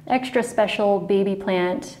extra special baby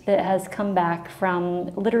plant that has come back from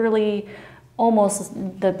literally almost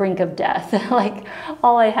the brink of death. Like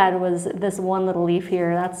all I had was this one little leaf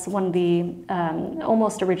here. That's one of the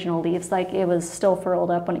almost original leaves. Like it was still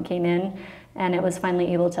furled up when it came in, and it was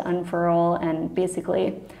finally able to unfurl and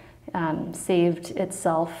basically saved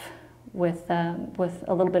itself with a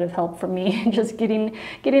little bit of help from me. Just getting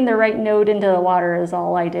the right node into the water is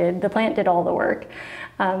all I did. The plant did all the work.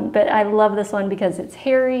 But I love this one because it's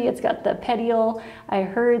hairy, it's got the petiole. I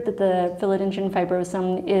heard that the Philodendron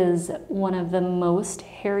fibrosum is one of the most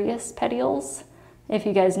hairiest petioles. If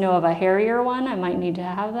you guys know of a hairier one, I might need to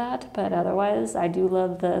have that, but otherwise I do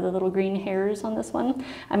love the little green hairs on this one.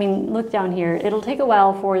 I mean, look down here. It'll take a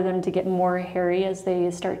while for them to get more hairy as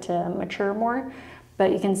they start to mature more.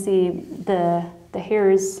 But you can see the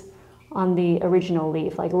hairs on the original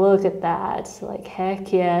leaf. Like, look at that. Like,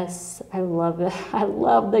 heck yes, I love it. I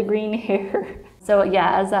love the green hair. So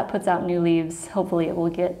yeah, as that puts out new leaves, hopefully it will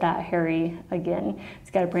get that hairy again. It's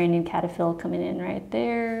got a brand new caterpillar coming in right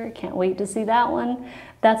there. Can't wait to see that one.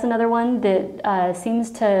 That's another one that seems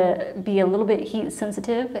to be a little bit heat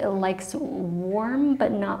sensitive. It likes warm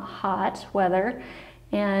but not hot weather.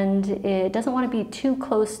 And it doesn't want to be too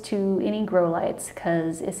close to any grow lights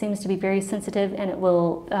because it seems to be very sensitive, and it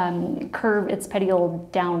will curve its petiole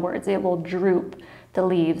downwards. It will droop the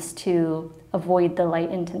leaves to avoid the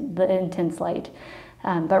intense light.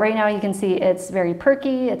 But right now you can see it's very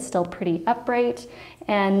perky, it's still pretty upright,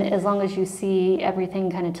 and as long as you see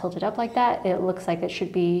everything kind of tilted up like that, it looks like it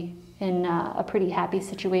should be in a pretty happy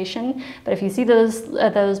situation. But if you see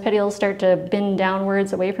those petioles start to bend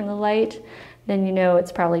downwards away from the light, then you know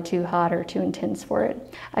it's probably too hot or too intense for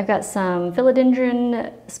it. I've got some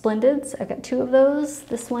Philodendron splendids. I've got 2 of those.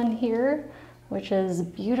 This one here, which is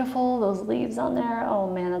beautiful, those leaves on there. Oh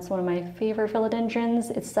man, that's one of my favorite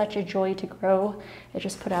philodendrons. It's such a joy to grow. It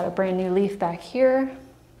just put out a brand new leaf back here.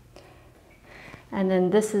 And then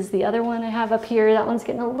this is the other one I have up here. That one's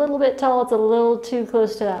getting a little bit tall. It's a little too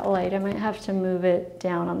close to that light. I might have to move it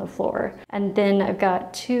down on the floor. And then I've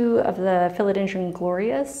got 2 of the Philodendron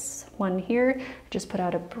glorious. One here, I just put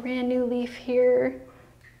out a brand new leaf here.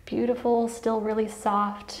 Beautiful, still really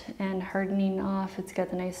soft and hardening off. It's got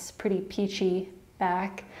the nice, pretty peachy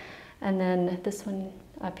back. And then this one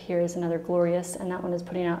up here is another glorious, and that one is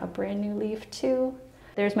putting out a brand new leaf too.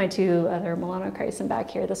 There's my 2 other melanochrysum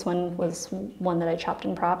back here. This one was one that I chopped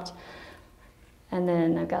and propped. And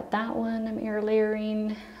then I've got that one I'm air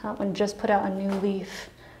layering. That one just put out a new leaf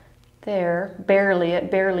there. Barely,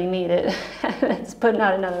 it barely made it. It's putting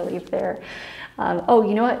out another leaf there. Oh,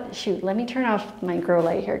 you know what? Shoot, let me turn off my grow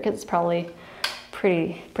light here because it's probably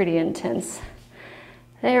pretty intense.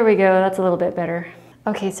 There we go, that's a little bit better.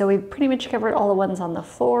 Okay, so we've pretty much covered all the ones on the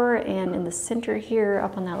floor and in the center here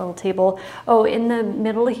up on that little table. Oh, in the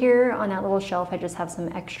middle here on that little shelf, I just have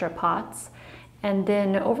some extra pots. And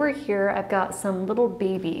then over here, I've got some little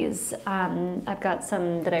babies. I've got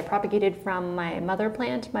some that I propagated from my mother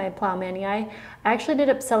plant, my Plougmanii. I actually ended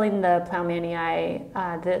up selling the Plougmanii,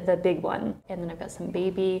 the big one. And then I've got some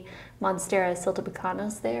baby Monstera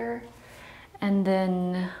siltibicanus there. And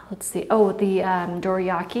then, let's see, oh, the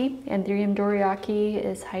Doriaki, Anthurium Doriaki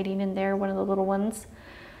is hiding in there, one of the little ones.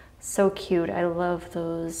 So cute, I love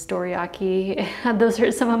those Doriaki. Those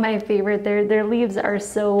are some of my favorite. Their leaves are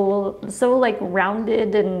so like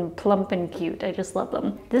rounded and plump and cute. I just love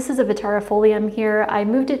them. This is a Vitarifolium here. I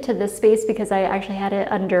moved it to this space because I actually had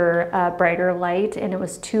it under brighter light and it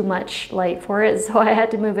was too much light for it. So I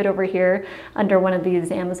had to move it over here under one of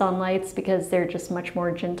these Amazon lights because they're just much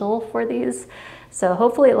more gentle for these. So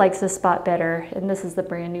hopefully it likes this spot better. And this is the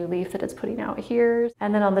brand new leaf that it's putting out here.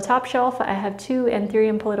 And then on the top shelf, I have 2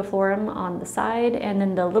 Anthurium pallidiflorum on the side. And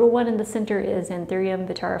then the little one in the center is Anthurium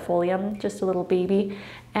vitarifolium, just a little baby.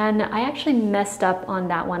 And I actually messed up on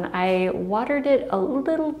that one. I watered it a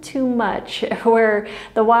little too much where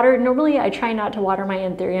the water, normally I try not to water my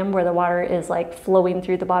Anthurium where the water is like flowing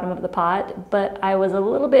through the bottom of the pot, but I was a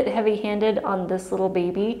little bit heavy-handed on this little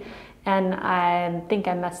baby. And I think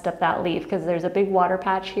I messed up that leaf because there's a big water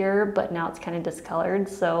patch here, but now it's kind of discolored.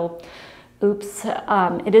 So oops,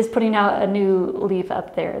 it is putting out a new leaf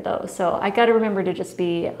up there though. So I got to remember to just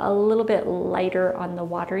be a little bit lighter on the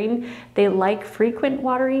watering. They like frequent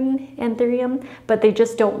watering Anthurium, but they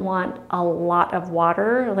just don't want a lot of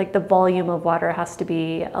water. Like the volume of water has to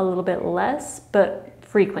be a little bit less, but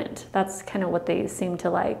frequent. That's kind of what they seem to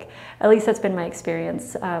like. At least that's been my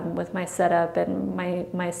experience with my setup and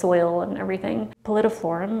my soil and everything.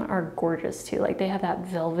 Philodendron are gorgeous too. Like they have that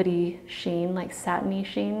velvety sheen, like satiny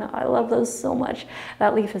sheen. I love those so much.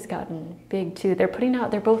 That leaf has gotten big too. They're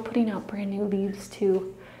both putting out brand new leaves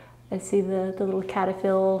too. I see the little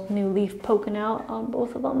caterpillar new leaf poking out on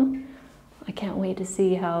both of them. I can't wait to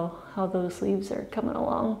see how those leaves are coming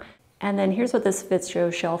along. And then here's what this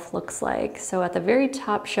Fitzgerald shelf looks like. So at the very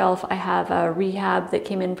top shelf, I have a rehab that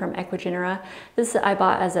came in from Ecuagenera. This I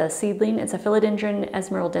bought as a seedling. It's a Philodendron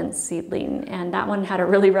Esmeraldense seedling. And that one had a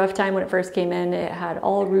really rough time when it first came in. It had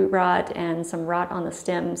all root rot and some rot on the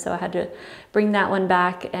stem. So I had to bring that one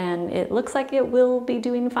back, and it looks like it will be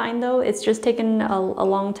doing fine though. It's just taken a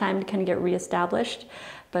long time to kind of get reestablished.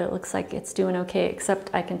 But it looks like it's doing okay, except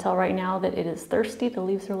I can tell right now that it is thirsty. The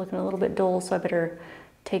leaves are looking a little bit dull, so I better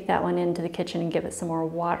take that one into the kitchen and give it some more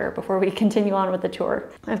water before we continue on with the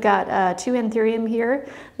tour. I've got 2 Anthurium here.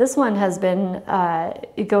 This one has been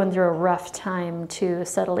going through a rough time to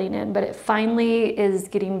settling in, but it finally is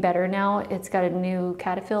getting better now. It's got a new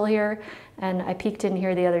caterpillar here, and I peeked in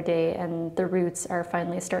here the other day and the roots are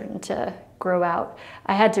finally starting to grow out.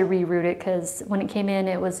 I had to reroot it because when it came in,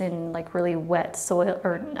 it was in like really wet soil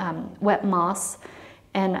or wet moss.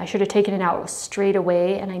 And I should have taken it out straight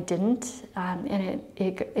away, and I didn't. And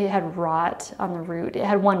it had rot on the root. It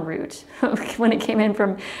had one root when it came in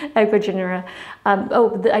from Ecuagenera.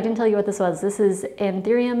 I didn't tell you what this was. This is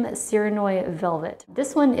Anthurium Cyrenoi Velvet.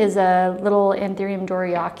 This one is a little Anthurium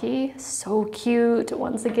Doriaki. So cute,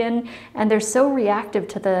 once again. And they're so reactive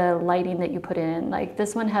to the lighting that you put in. Like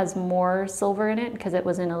this one has more silver in it because it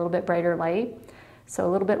was in a little bit brighter light. So a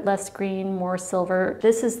little bit less green, more silver.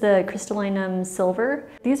 This is the crystallinum silver.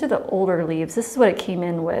 These are the older leaves. This is what it came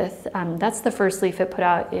in with. That's the first leaf it put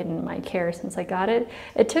out in my care since I got it.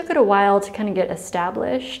 It took it a while to kind of get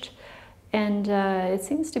established, and it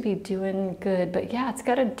seems to be doing good. But yeah, it's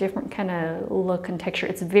got a different kind of look and texture.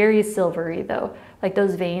 It's very silvery though. Like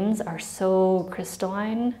those veins are so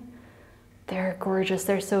crystalline. They're gorgeous.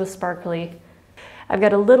 They're so sparkly. I've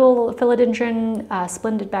got a little philodendron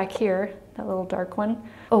splendid back here, that little dark one.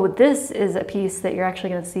 Oh, this is a piece that you're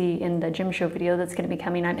actually going to see in the gym show video that's going to be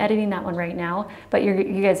coming. I'm editing that one right now, but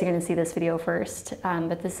you guys are going to see this video first.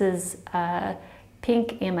 But this is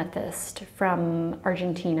pink amethyst from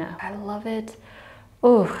Argentina. I love it.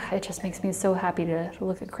 Oh, it just makes me so happy to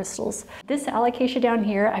look at crystals. This Alocasia down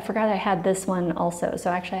here, I forgot I had this one also. So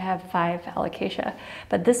actually I have 5 Alocasia,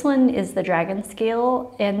 but this one is the dragon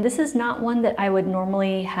scale. And this is not one that I would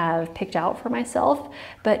normally have picked out for myself,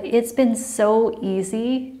 but it's been so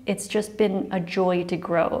easy. It's just been a joy to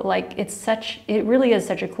grow. Like it really is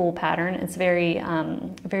such a cool pattern. It's very,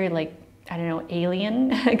 very like, I don't know,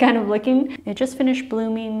 alien kind of looking. It just finished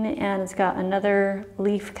blooming and it's got another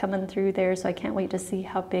leaf coming through there, so I can't wait to see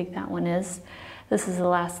how big that one is. This is the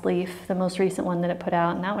last leaf, the most recent one that it put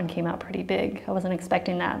out, and that one came out pretty big. I wasn't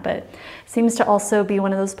expecting that, but seems to also be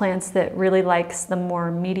one of those plants that really likes the more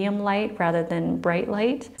medium light rather than bright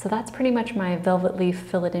light. So that's pretty much my velvet leaf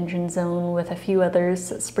philodendron zone with a few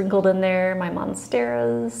others sprinkled in there, my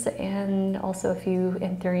monsteras, and also a few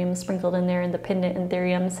anthuriums sprinkled in there, and the pendant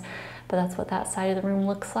anthuriums. But that's what that side of the room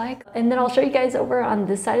looks like. And then I'll show you guys over on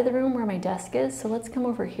this side of the room where my desk is. So let's come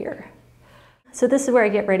over here. So this is where I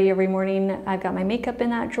get ready every morning. I've got my makeup in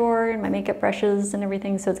that drawer and my makeup brushes and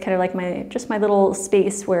everything. So it's kind of like just my little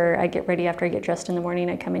space where I get ready after I get dressed in the morning.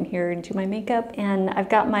 I come in here and do my makeup. And I've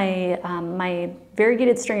got my, my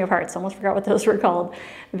variegated string of hearts. Almost forgot what those were called.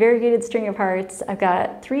 Variegated string of hearts. I've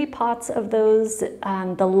got 3 pots of those,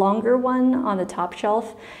 the longer one on the top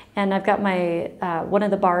shelf. And I've got my, one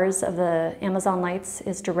of the bars of the Amazon lights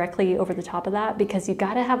is directly over the top of that, because you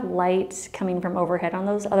gotta have light coming from overhead on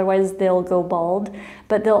those, otherwise they'll go bald.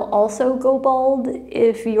 But they'll also go bald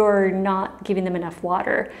if you're not giving them enough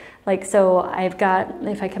water. Like, so I've got,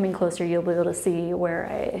 if I come in closer, you'll be able to see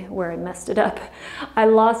where I messed it up. I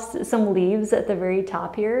lost some leaves at the very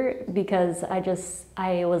top here because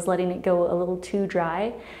I was letting it go a little too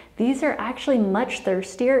dry. These are actually much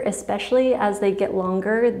thirstier, especially as they get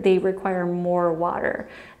longer, they require more water.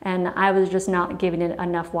 And I was just not giving it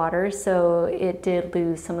enough water, so it did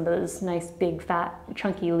lose some of those nice big fat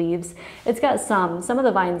chunky leaves. It's got some of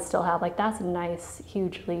the vines still have, like that's a nice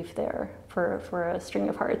huge leaf there for a string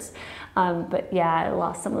of hearts. But yeah, I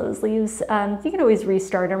lost some of those leaves. You can always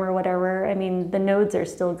restart them or whatever. I mean, the nodes are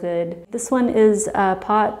still good. This one is a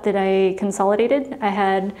pot that I consolidated. I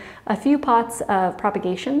had a few pots of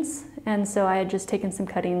propagations And so I had just taken some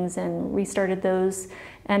cuttings and restarted those.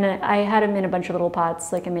 And I had them in a bunch of little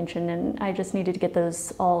pots, like I mentioned, and I just needed to get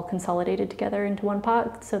those all consolidated together into one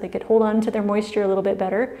pot so they could hold on to their moisture a little bit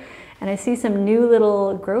better. And I see some new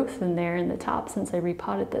little growth in there in the top since I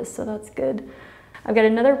repotted this, so that's good. I've got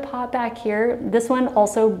another pot back here. This one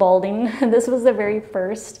also balding. This was the very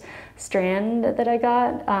first strand that I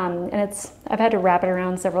got, and I've had to wrap it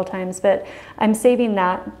around several times, but I'm saving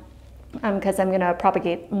that because I'm gonna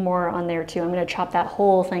propagate more on there too. I'm gonna chop that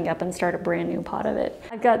whole thing up and start a brand new pot of it.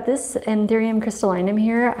 I've got this Anthurium crystallinum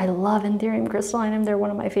here. I love Anthurium crystallinum. They're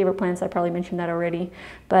one of my favorite plants. I probably mentioned that already,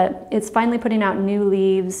 but it's finally putting out new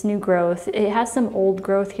leaves, new growth. It has some old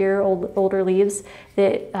growth here, older leaves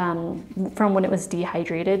that from when it was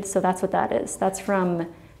dehydrated. So that's what that is. That's from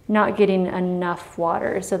not getting enough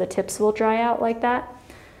water. So the tips will dry out like that.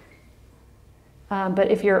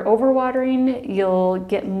 But if you're overwatering, you'll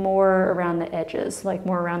get more around the edges, like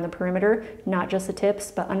more around the perimeter, not just the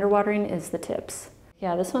tips, but underwatering is the tips.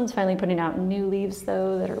 Yeah, this one's finally putting out new leaves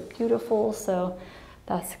though that are beautiful, so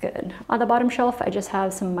that's good. On the bottom shelf, I just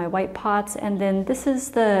have some of my white pots, and then this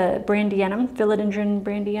is the brandianum, Philodendron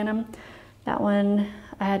brandianum. That one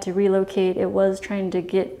I had to relocate. It was trying to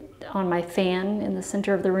get on my fan in the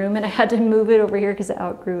center of the room, and I had to move it over here because it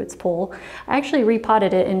outgrew its pole. I actually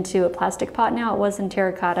repotted it into a plastic pot now. It was in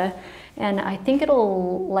terracotta, and I think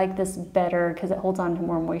it'll like this better because it holds on to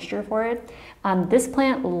more moisture for it. This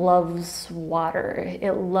plant loves water.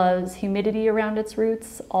 It loves humidity around its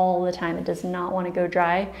roots all the time. It does not want to go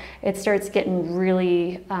dry. It starts getting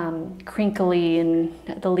really crinkly, and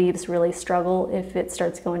the leaves really struggle if it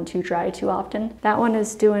starts going too dry too often. That one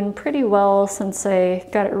is doing pretty well since I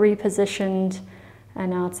got it repositioned,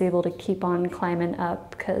 and now it's able to keep on climbing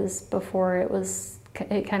up, because before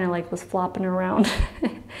it kind of like was flopping around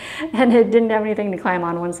and it didn't have anything to climb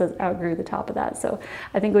on once it outgrew the top of that. So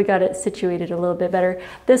I think we got it situated a little bit better.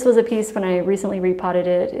 This was a piece when I recently repotted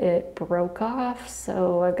it, it broke off.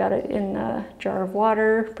 So I've got it in a jar of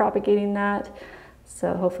water, propagating that.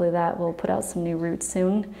 So hopefully that will put out some new roots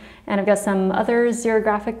soon. And I've got some other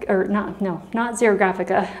xerographic, or not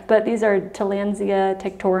xerographica, but these are Tillandisia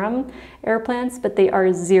Xerographica air plants, but they are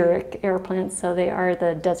xeric air plants, so they are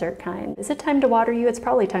the desert kind. Is it time to water you? It's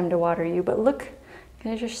probably time to water you, but look,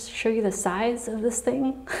 can I just show you the size of this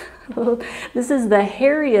thing? This is the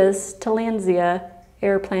hairiest Tillandisia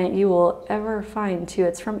air plant you will ever find too.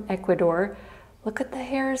 It's from Ecuador. Look at the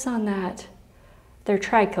hairs on that. They're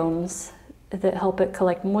trichomes that help it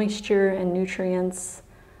collect moisture and nutrients.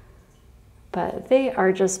 But they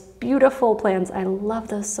are just beautiful plants. I love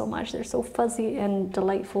those so much. They're so fuzzy and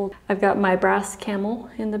delightful. I've got my brass camel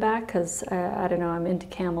in the back because I don't know, I'm into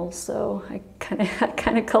camels, so I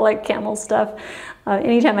kind of collect camel stuff.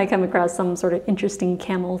 Anytime I come across some sort of interesting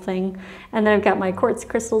camel thing. And then I've got my quartz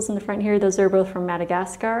crystals in the front here. Those are both from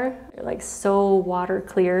Madagascar. They're like so water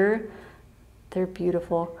clear. They're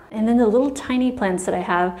beautiful. And then the little tiny plants that I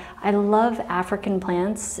have, I love African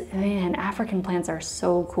plants. Man, African plants are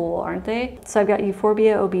so cool, aren't they? So I've got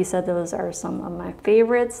Euphorbia obesa. Those are some of my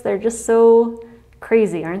favorites. They're just so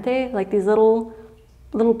crazy, aren't they? Like these little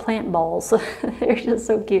plant balls. They're just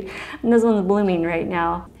so cute. And this one's blooming right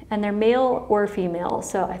now. And they're male or female.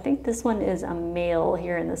 So I think this one is a male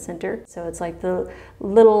here in the center. So it's like the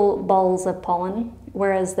little balls of pollen,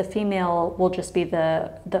 whereas the female will just be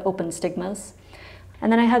the open stigmas.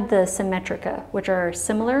 And then I have the symmetrica, which are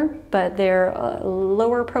similar, but they're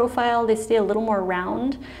lower profile. They stay a little more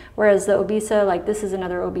round, whereas the obesa, like this is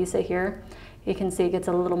another obesa here, you can see it gets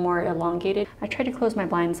a little more elongated. I tried to close my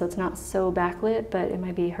blind so it's not so backlit, but it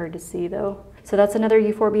might be hard to see though. So that's another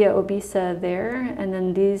Euphorbia obesa there, and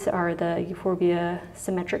then these are the Euphorbia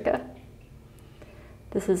symmetrica.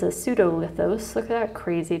 This is a pseudolithos. Look at that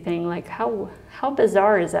crazy thing. Like how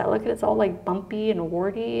bizarre is that? Look at it's all like bumpy and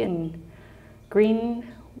warty and green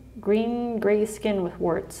gray skin with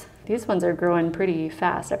warts. These ones are growing pretty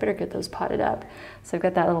fast. I better get those potted up. So I've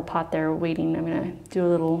got that little pot there waiting. I'm gonna do a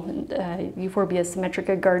little Euphorbia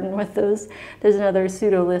symmetrica garden with those. There's another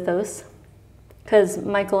pseudolithos, because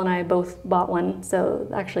Michael and I both bought one. So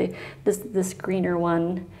actually this greener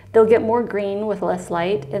one, they'll get more green with less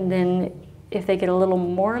light, and then if they get a little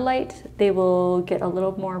more light, they will get a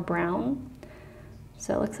little more brown.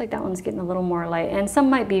 So it looks like that one's getting a little more light, and some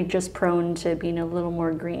might be just prone to being a little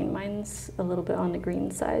more green. Mine's a little bit on the green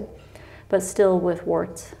side, but still with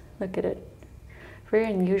warts. Look at it.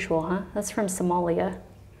 Very unusual, huh? That's from Somalia.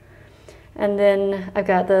 And then I've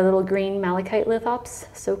got the little green malachite lithops,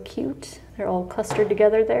 so cute. They're all clustered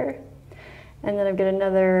together there. And then I've got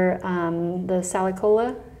another, the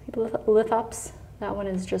salicola lithops. That one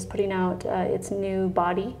is just putting out its new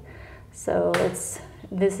body. So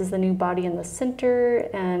this is the new body in the center,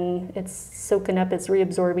 and it's soaking up, it's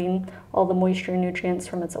reabsorbing all the moisture and nutrients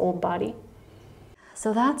from its old body.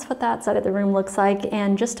 So that's what that side of the room looks like.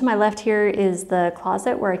 And just to my left here is the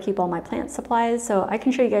closet where I keep all my plant supplies. So I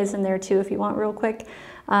can show you guys in there too if you want real quick.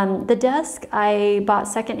 The desk I bought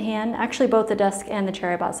secondhand. Actually, both the desk and the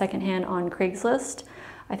chair I bought secondhand on Craigslist.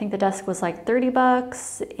 I think the desk was like 30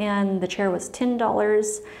 bucks and the chair was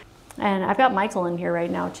 $10. And I've got Michael in here right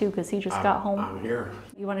now too because he just got home. I'm here.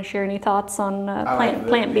 You want to share any thoughts on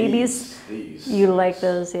plant babies? These. You like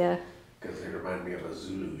those, yeah. Because they remind me of a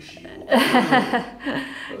Zulu shield.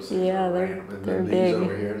 Yeah, they're big.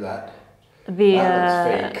 Over here, that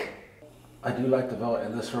looks fake. I do like the velvet,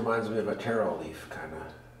 and this reminds me of a taro leaf, kind of.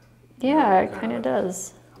 Yeah, it kind of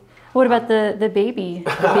does. What about the baby?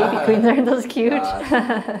 The baby queens, aren't those cute?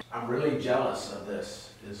 I'm really jealous of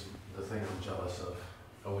this, is the thing I'm jealous of.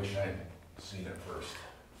 I wish I'd seen it first.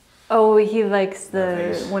 Oh, he likes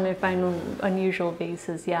when I find unusual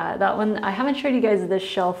vases. Yeah, that one, I haven't showed you guys this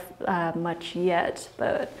shelf much yet,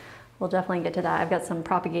 but we'll definitely get to that. I've got some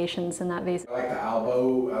propagations in that vase. I like the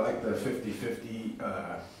albo, I like the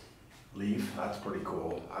 50-50 leaf. That's pretty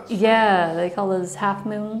cool. Yeah, they call those half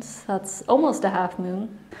moons. That's almost a half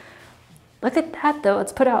moon. Look at that though,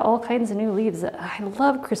 it's put out all kinds of new leaves. I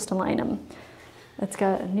love crystallinum. It's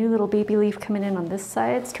got a new little baby leaf coming in on this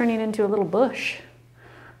side. It's turning into a little bush.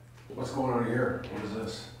 What's going on here? What is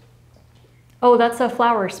this? Oh, that's a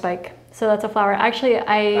flower spike. So that's a flower. Actually,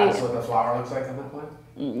 That's what the flower looks like on that plant?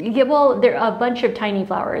 Yeah, well, there are a bunch of tiny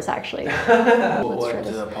flowers actually. What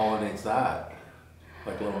pollinates that?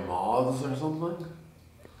 Like little moths or something?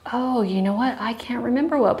 Oh, you know what? I can't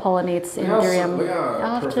remember what pollinates Anthurium.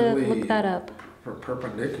 I'll have to look that up.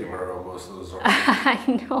 Perpendicular almost those are. I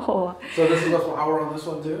know. So this is a flower on this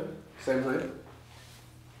one too? Same thing?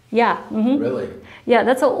 Yeah. Mm-hmm. Really? Yeah,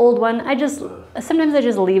 that's an old one. Sometimes I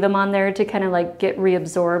just leave them on there to kind of like get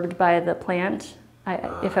reabsorbed by the plant.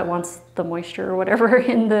 If it wants the moisture or whatever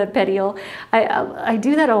in the petiole. I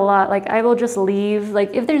do that a lot. Like I will just leave,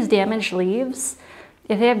 like if there's damaged leaves,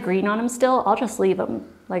 if they have green on them still, I'll just leave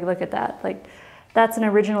them. Like look at that. Like that's an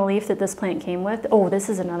original leaf that this plant came with. Oh, this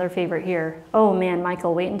is another favorite here. Oh man,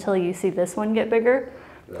 Michael, wait until you see this one get bigger.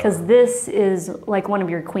 Because this is like one of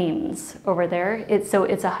your queens over there. It's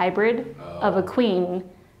a hybrid of a queen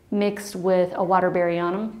mixed with a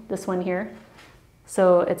warocqueanum, this one here.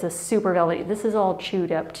 So it's a super velvety. This is all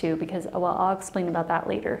chewed up too because, well, I'll explain about that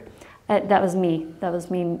later. That was me.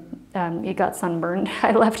 It got sunburned.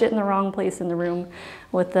 I left it in the wrong place in the room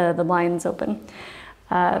with the blinds open.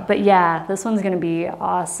 But yeah, this one's gonna be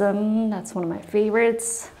awesome. That's one of my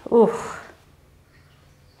favorites. Ooh.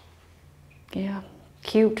 Yeah.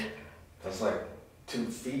 Cute. That's like 2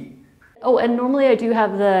 feet. Oh, and normally I do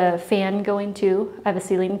have the fan going too. I have a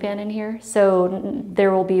ceiling fan in here, so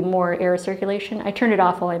there will be more air circulation. I turned it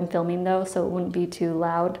off while I'm filming though, so it wouldn't be too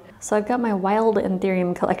loud. So I've got my wild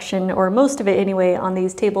Anthurium collection, or most of it anyway, on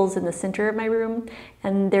these tables in the center of my room,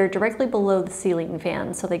 and they're directly below the ceiling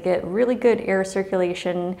fan, so they get really good air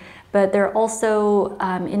circulation, but they're also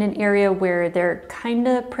in an area where they're kind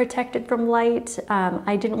of protected from light.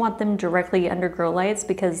 I didn't want them directly under grow lights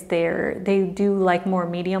because they do like more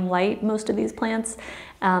medium light, most of these plants.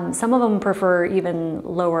 Some of them prefer even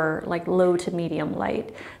lower, like low to medium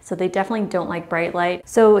light. So they definitely don't like bright light.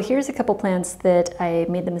 So here's a couple plants that I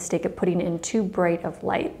made the mistake of putting in too bright of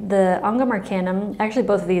light. The warocqueanum, actually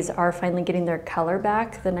both of these are finally getting their color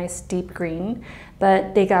back, the nice deep green,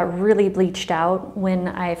 but they got really bleached out when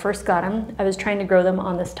I first got them. I was trying to grow them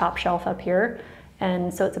on this top shelf up here.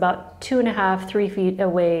 And so it's about 2.5, 3 feet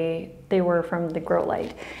away they were from the grow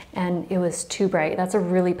light, and it was too bright. That's a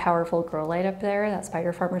really powerful grow light up there, that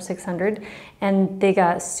Spider Farmer 600, and they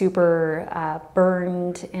got super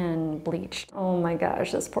burned and bleached. Oh my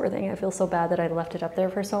gosh, this poor thing. I feel so bad that I left it up there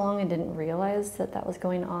for so long and didn't realize that that was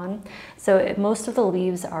going on. So most of the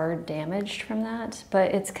leaves are damaged from that,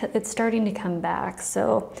 but it's starting to come back,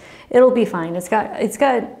 so it'll be fine. It's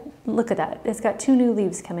got look at that. It's got 2 new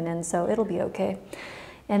leaves coming in, so it'll be okay.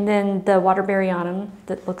 And then the warocqueanum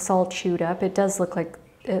that looks all chewed up, it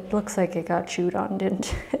looks like it got chewed on,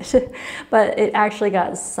 didn't it? But it actually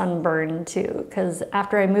got sunburned too, because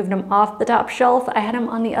after I moved them off the top shelf, I had them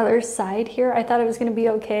on the other side here. I thought it was gonna be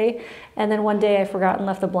okay. And then one day I forgot and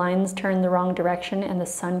left the blinds turned the wrong direction, and the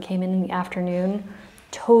sun came in the afternoon,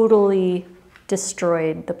 totally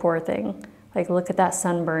destroyed the poor thing. Like, look at that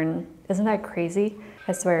sunburn. Isn't that crazy?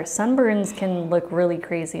 I swear, sunburns can look really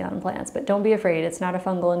crazy on plants, but don't be afraid. It's not a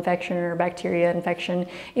fungal infection or a bacteria infection.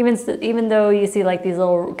 Even though you see like these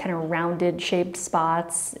little kind of rounded shaped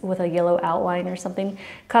spots with a yellow outline or something,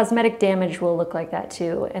 cosmetic damage will look like that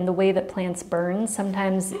too. And the way that plants burn,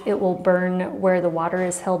 sometimes it will burn where the water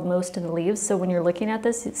is held most in the leaves. So when you're looking at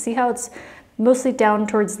this, see how it's mostly down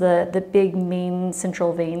towards the big main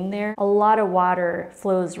central vein there. A lot of water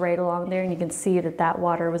flows right along there, and you can see that that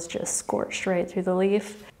water was just scorched right through the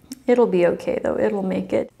leaf. It'll be okay though, it'll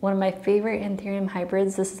make it. One of my favorite Anthurium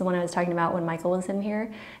hybrids, this is the one I was talking about when Michael was in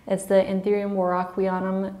here, it's the Anthurium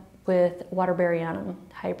warocqueanum with waterburyyanum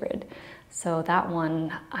hybrid. So that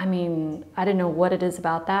one, I mean, I didn't know what it is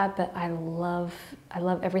about that, but I love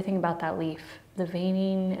everything about that leaf. The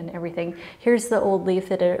veining and everything. Here's the old leaf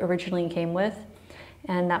that it originally came with,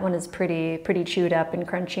 and that one is pretty chewed up and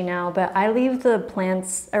crunchy now, but I leave the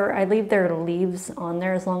plants, or I leave their leaves on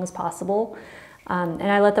there as long as possible, and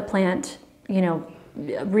I let the plant, you know,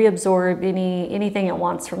 reabsorb anything it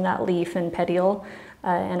wants from that leaf and petiole,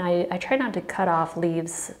 and I try not to cut off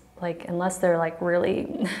leaves, like, unless they're like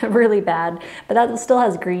really, really bad, but that still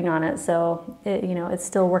has green on it, so you know, it's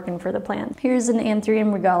still working for the plant. Here's an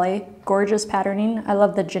Anthurium regale, gorgeous patterning. I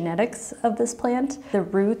love the genetics of this plant. The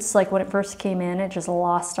roots, like when it first came in, it just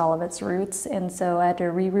lost all of its roots, and so I had to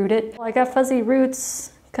reroot it. Well, I got fuzzy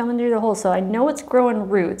roots coming through the hole, so I know it's growing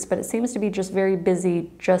roots, but it seems to be just very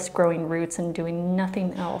busy just growing roots and doing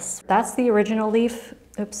nothing else. That's the original leaf,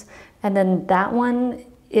 oops, and then that one,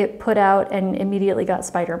 it put out and immediately got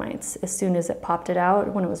spider mites as soon as it popped it out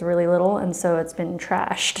when it was really little, and so it's been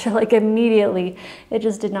trashed like immediately. It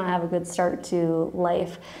just did not have a good start to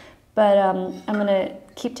life. But I'm gonna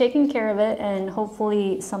keep taking care of it, and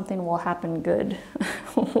hopefully something will happen good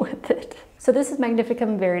with it. So this is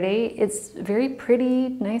Magnificum Verde. It's very pretty,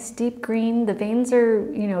 nice deep green. The veins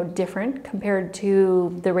are, you know, different compared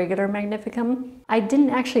to the regular Magnificum. I didn't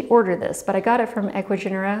actually order this, but I got it from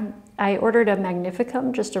Equigenera. I ordered a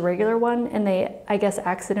Magnificum, just a regular one, and they, I guess,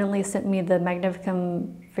 accidentally sent me the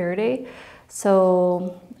Magnificum Verde.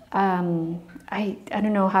 So I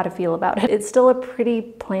don't know how to feel about it. It's still a pretty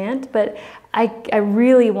plant, but I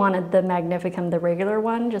really wanted the Magnificum, the regular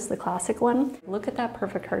one, just the classic one. Look at that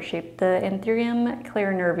perfect heart shape, the Anthurium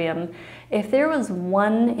clarinervium. If there was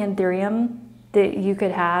one Anthurium that you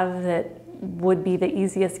could have that would be the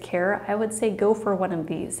easiest care, I would say go for one of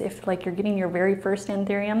these. If like you're getting your very first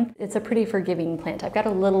Anthurium, it's a pretty forgiving plant. I've got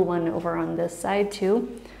a little one over on this side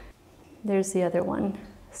too. There's the other one.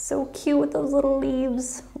 So cute with those little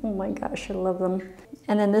leaves. Oh my gosh, I love them.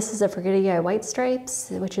 And then this is a Variegated white stripes,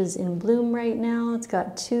 which is in bloom right now. It's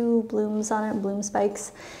got 2 blooms on it, bloom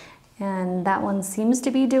spikes. And that one seems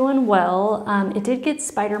to be doing well. It did get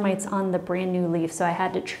spider mites on the brand new leaf, so I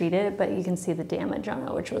had to treat it, but you can see the damage on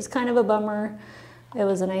it, which was kind of a bummer. It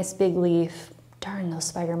was a nice big leaf. Darn those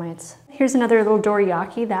spider mites. Here's another little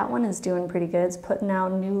Dorayaki. That one is doing pretty good. It's putting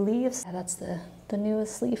out new leaves. Yeah, that's the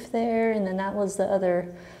newest leaf there, and then that was the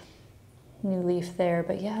other new leaf there.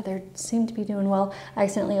 But yeah, they seem to be doing well. I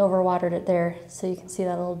accidentally overwatered it there, so you can see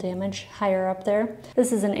that little damage higher up there.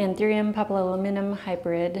 This is an Anthurium papillominum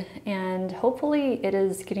hybrid, and hopefully it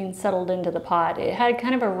is getting settled into the pot. It had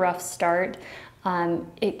kind of a rough start.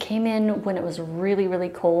 It came in when it was really, really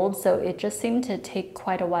cold, so it just seemed to take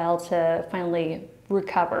quite a while to finally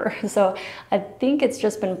recover. So I think it's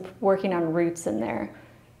just been working on roots in there.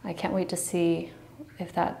 I can't wait to see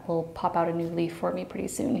if that will pop out a new leaf for me pretty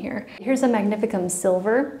soon here. Here's a Magnificum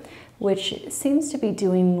Silver, which seems to be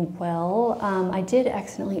doing well. I did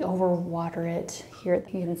accidentally overwater it here.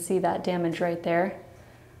 You can see that damage right there.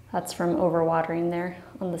 That's from overwatering there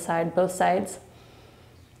on the side, both sides.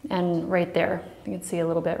 And right there, you can see a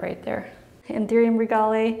little bit right there. Anthurium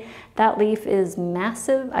regale, that leaf is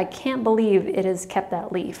massive. I can't believe it has kept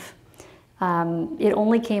that leaf. It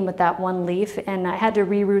only came with that one leaf, and I had to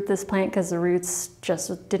reroot this plant because the roots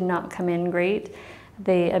just did not come in great.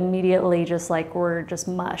 They immediately just like were just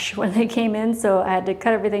mush when they came in, so I had to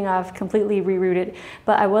cut everything off, completely reroot it.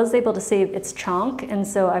 But I was able to save its chonk, and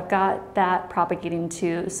so I've got that propagating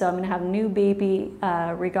too. So I'm gonna have new baby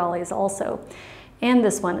regales also. And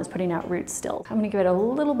this one is putting out roots still. I'm gonna give it a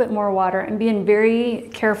little bit more water. I'm being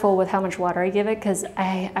very careful with how much water I give it because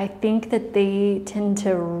I think that they tend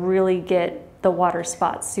to really get the water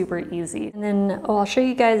spots super easy. And then, I'll show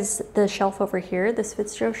you guys the shelf over here, this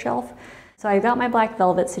Fitzgerald shelf. So I got my black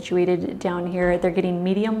velvet situated down here. They're getting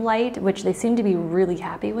medium light, which they seem to be really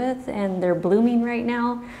happy with, and they're blooming right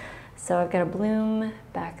now. So I've got a bloom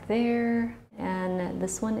back there, and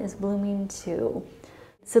this one is blooming too.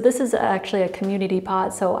 So this is actually a community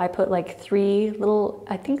pot, so I put like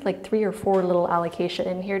I think like 3 or 4 little Alocasia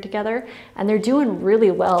in here together, and they're doing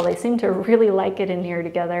really well. They seem to really like it in here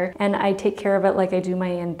together, and I take care of it like I do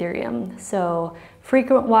my Anthurium. So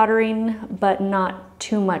frequent watering, but not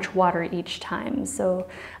too much water each time. So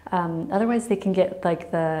otherwise they can get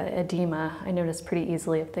like the edema, I notice pretty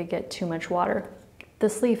easily if they get too much water.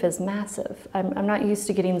 This leaf is massive. I'm not used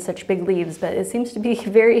to getting such big leaves, but it seems to be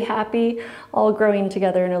very happy all growing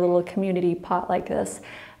together in a little community pot like this.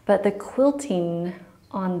 But the quilting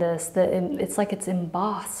on this, it's like it's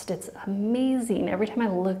embossed. It's amazing. Every time I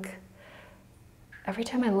look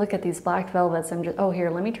at these black velvets, I'm just, oh here,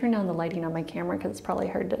 let me turn down the lighting on my camera because it's probably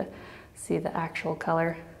hard to see the actual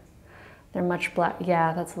color. They're much black.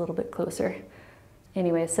 Yeah, that's a little bit closer.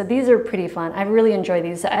 Anyway, so these are pretty fun. I really enjoy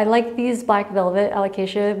these. I like these black velvet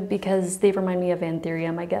Alocasia because they remind me of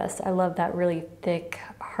Anthurium, I guess. I love that really thick,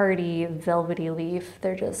 hardy, velvety leaf.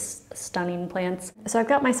 They're just stunning plants. So I've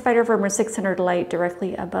got my Spider Farmer 600 light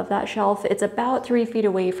directly above that shelf. It's about 3 feet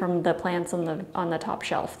away from the plants on the top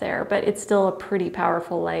shelf there, but it's still a pretty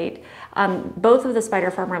powerful light. Both of the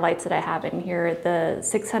Spider Farmer lights that I have in here, the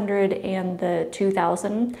 600 and the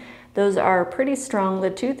 2000, those are pretty strong. The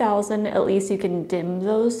 2000, at least you can dim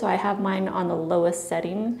those, so I have mine on the lowest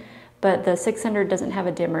setting, but the 600 doesn't have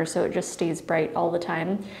a dimmer, so it just stays bright all the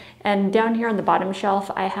time. And down here on the bottom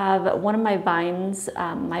shelf, I have one of my vines,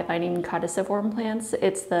 my vining caudiciform plants.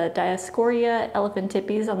 It's the Dioscorea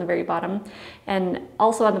elephantippes on the very bottom. And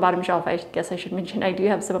also on the bottom shelf, I guess I should mention, I do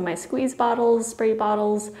have some of my squeeze bottles, spray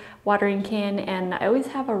bottles, watering can, and I always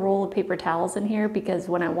have a roll of paper towels in here because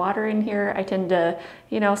when I water in here, I tend to,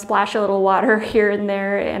 you know, splash a little water here and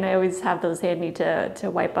there, and I always have those handy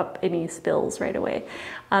to wipe up any spills right away.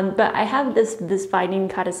 But I have this vining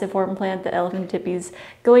caudiciform plant, the elephantippes,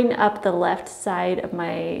 going up the left side of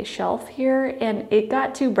my shelf here, and it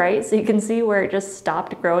got too bright, so you can see where it just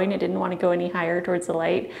stopped growing. It didn't want to go any higher towards the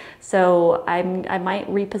light, so I might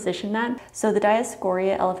reposition that. So the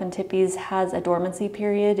Dioscorea elephantippes has a dormancy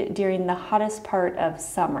period during the hottest part of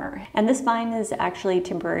summer, and this vine is actually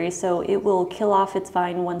temporary, so it will kill off its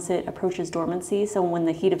vine once it approaches dormancy. So when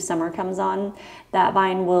the heat of summer comes on, that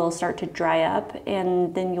vine will start to dry up,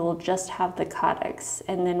 and then you'll just have the caudex.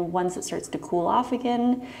 And then once it starts to cool off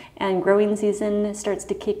again and growing season starts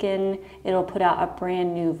to kick in, it'll put out a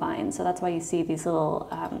brand new vine. So that's why you see these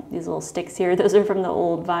little sticks here. Those are from the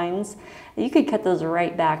old vines. You could cut those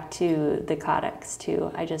right back to the caudex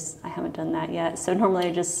too. I haven't done that yet. So normally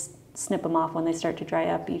I just snip them off when they start to dry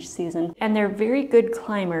up each season. And they're very good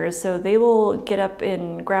climbers, so they will get up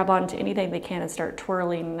and grab onto anything they can and start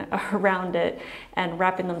twirling around it and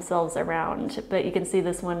wrapping themselves around. But you can see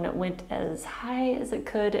this one went as high as it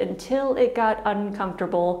could until it got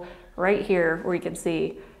uncomfortable right here, where you can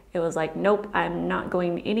see it was like, nope, I'm not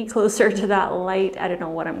going any closer to that light. I don't know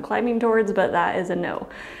what I'm climbing towards, but that is a no.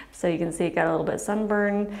 So you can see it got a little bit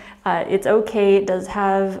sunburned. It's okay. It does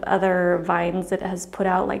have other vines that has put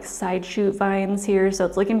out, like side shoot vines here. So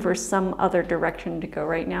it's looking for some other direction to go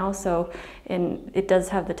right now. So, and it does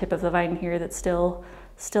have the tip of the vine here that's still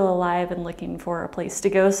alive and looking for a place to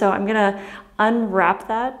go. So I'm gonna unwrap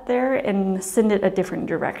that there and send it a different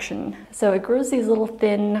direction. So it grows these little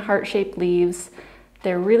thin heart-shaped leaves.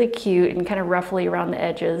 They're really cute and kind of ruffly around the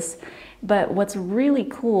edges. But what's really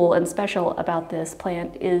cool and special about this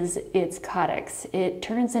plant is its caudex. It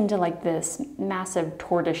turns into like this massive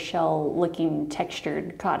tortoiseshell looking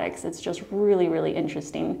textured caudex. It's just really, really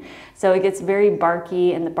interesting. So it gets very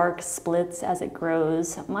barky and the bark splits as it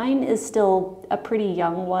grows. Mine is still a pretty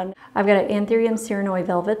young one. I've got an Anthurium Cyranoid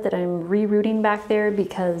velvet that I'm rerooting back there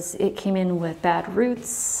because it came in with bad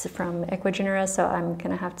roots from Equigenera, so I'm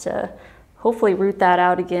gonna have to hopefully root that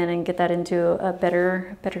out again and get that into a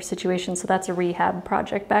better situation. So that's a rehab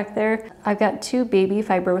project back there. I've got 2 baby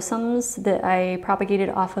fibrosums that I propagated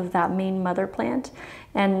off of that main mother plant.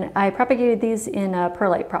 And I propagated these in a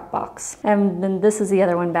perlite prop box. And then this is the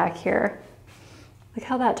other one back here. Look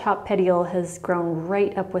how that top petiole has grown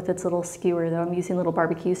right up with its little skewer, though. I'm using little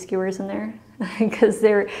barbecue skewers in there because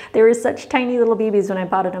they were such tiny little babies when I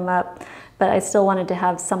potted them up. But I still wanted to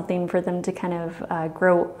have something for them to kind of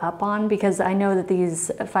grow up on, because I know that these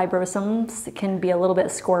fibrosums can be a little bit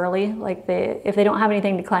squirrely. Like if they don't have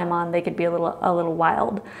anything to climb on, they could be a little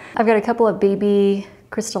wild. I've got a couple of baby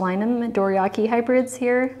crystallinum Doriaki hybrids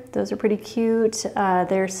here. Those are pretty cute.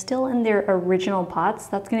 They're still in their original pots.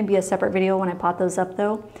 That's going to be a separate video when I pot those up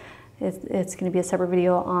though. It's going to be a separate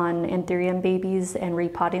video on Anthurium babies and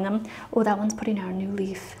repotting them. Oh, that one's putting out a new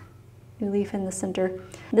leaf. New leaf in the center.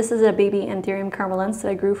 This is a baby Anthurium Queremalense that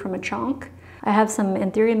I grew from a chonk. I have some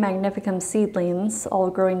Anthurium magnificum seedlings all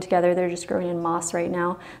growing together. They're just growing in moss right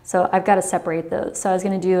now. So I've got to separate those. So I was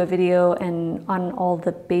going to do a video on all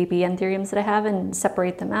the baby Anthuriums that I have and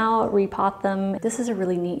separate them out, repot them. This is a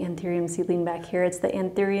really neat Anthurium seedling back here. It's the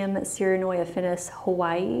Anthurium Besseae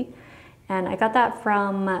Hawaii. And I got that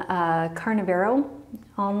from Carnivero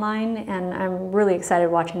online, and I'm really excited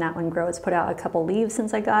watching that one grow. It's put out a couple leaves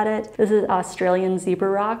since I got it. This is Australian zebra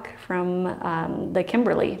rock from the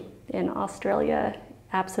Kimberley in Australia.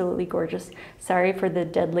 Absolutely gorgeous. Sorry for the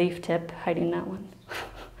dead leaf tip hiding that one.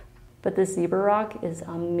 But this zebra rock is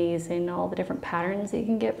amazing. All the different patterns that you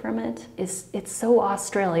can get from it. It's so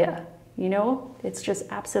Australia. You know, it's just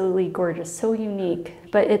absolutely gorgeous, so unique.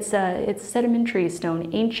 But it's sedimentary stone,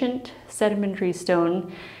 ancient sedimentary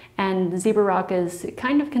stone, and zebra rock is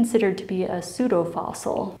kind of considered to be a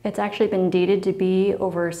pseudo-fossil. It's actually been dated to be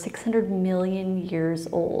over 600 million years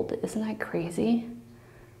old. Isn't that crazy?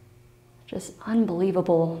 Just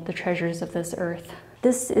unbelievable, the treasures of this earth.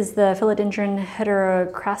 This is the Philodendron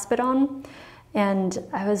Heterocraspedon. And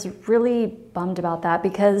I was really bummed about that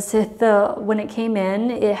because when it came in,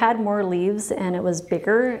 it had more leaves and it was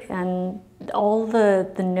bigger, and all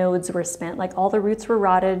the nodes were spent. Like, all the roots were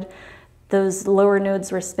rotted, those lower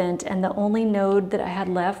nodes were spent, and the only node that I had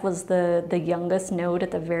left was the youngest node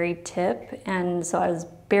at the very tip. And so I was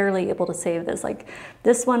barely able to save this. Like,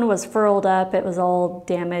 this one was furled up, it was all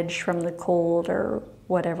damaged from the cold or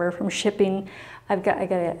whatever, from shipping. I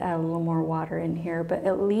gotta add a little more water in here, but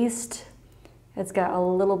at least it's got a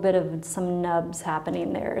little bit of some nubs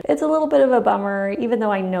happening there. It's a little bit of a bummer, even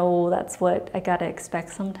though I know that's what I gotta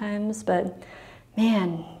expect sometimes, but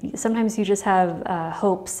man, sometimes you just have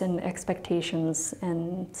hopes and expectations,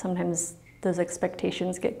 and sometimes those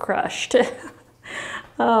expectations get crushed.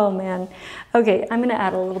 Oh man. Okay, I'm gonna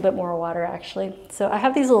add a little bit more water actually. So I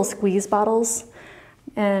have these little squeeze bottles,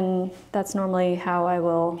 and that's normally how I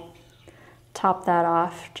will top that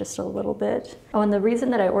off just a little bit. Oh, and the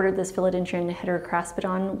reason that I ordered this Philodendron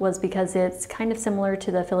Heterocraspedon was because it's kind of similar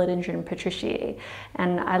to the Philodendron Patriciae.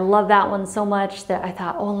 And I love that one so much that I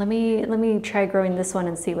thought, oh, let me try growing this one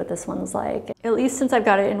and see what this one's like. At least since I've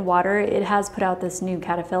got it in water, it has put out this new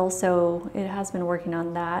cataphyll, so it has been working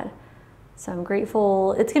on that. So I'm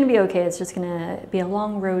grateful. It's gonna be okay. It's just gonna be a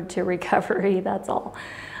long road to recovery, that's all.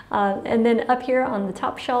 And then up here on the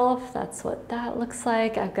top shelf, that's what that looks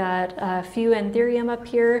like. I've got a few Anthurium up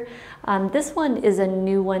here. This one is a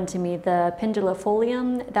new one to me, the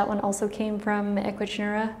pendulifolium. That one also came from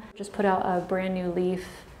Equichinera. Just put out a brand new leaf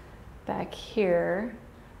back here.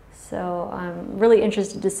 So I'm really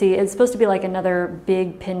interested to see. It's supposed to be like another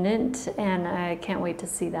big pendant, and I can't wait to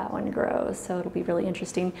see that one grow. So it'll be really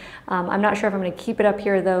interesting. I'm not sure if I'm going to keep it up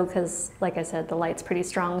here though, because like I said, the light's pretty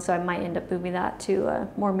strong, so I might end up moving that to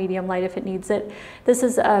more medium light if it needs it. This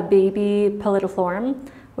is a baby Pallidiflorum,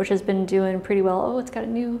 which has been doing pretty well. Oh, it's got a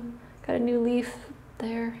new leaf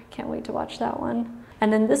there. Can't wait to watch that one.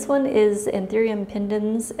 And then this one is Anthurium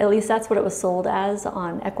pendens. At least that's what it was sold as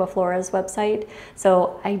on Equiflora's website.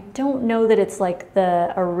 So I don't know that it's like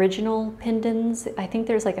the original pendens. I think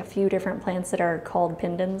there's like a few different plants that are called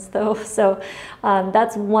pendens though. So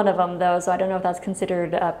that's one of them though. So I don't know if that's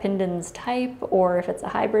considered a pendens type or if it's a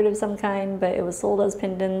hybrid of some kind, but it was sold as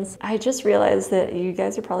pendens. I just realized that you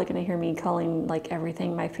guys are probably gonna hear me calling like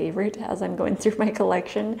everything my favorite as I'm going through my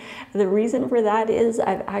collection. The reason for that is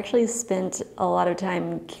I've actually spent a lot of time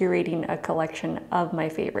curating a collection of my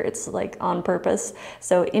favorites, like on purpose.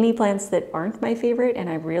 So any plants that aren't my favorite, and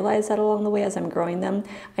I realize that along the way as I'm growing them,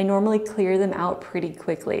 I normally clear them out pretty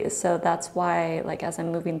quickly. So that's why, like, as I'm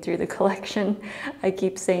moving through the collection, I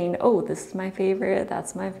keep saying, oh, this is my favorite,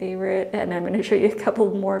 that's my favorite, and I'm going to show you a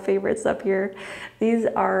couple more favorites up here. These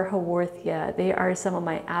are Haworthia. They are some of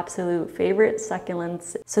my absolute favorite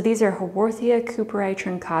succulents. So these are Haworthia Cooperi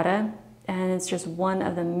truncata, and it's just one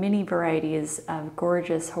of the many varieties of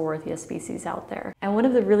gorgeous Haworthia species out there. And one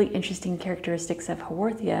of the really interesting characteristics of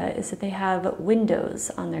Haworthia is that they have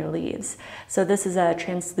windows on their leaves. So this is a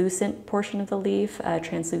translucent portion of the leaf, a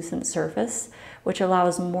translucent surface, which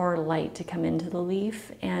allows more light to come into the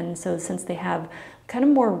leaf. And so since they have kind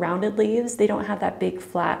of more rounded leaves, they don't have that big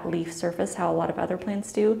flat leaf surface how a lot of other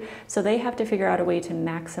plants do. So they have to figure out a way to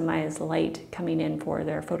maximize light coming in for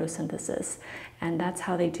their photosynthesis. And that's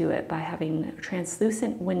how they do it, by having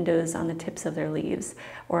translucent windows on the tips of their leaves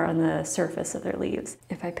or on the surface of their leaves.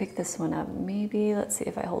 If I pick this one up, maybe, let's see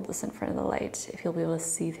if I hold this in front of the light, if you'll be able to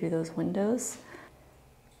see through those windows.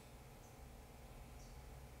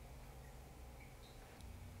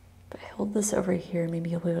 If I hold this over here, maybe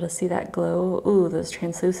you'll be able to see that glow. Ooh, those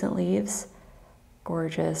translucent leaves.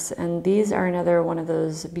 Gorgeous. And these are another one of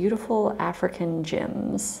those beautiful African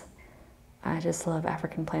gems. I just love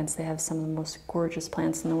African plants. They have some of the most gorgeous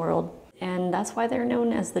plants in the world. And that's why they're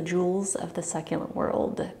known as the jewels of the succulent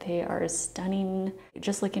world. They are stunning.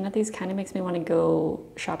 Just looking at these kind of makes me want to go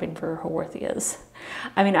shopping for Haworthias.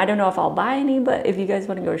 I mean, I don't know if I'll buy any, but if you guys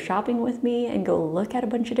want to go shopping with me and go look at a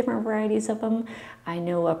bunch of different varieties of them, I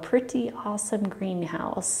know a pretty awesome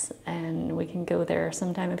greenhouse, and we can go there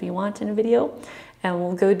sometime if you want in a video, and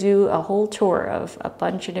we'll go do a whole tour of a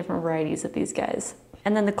bunch of different varieties of these guys.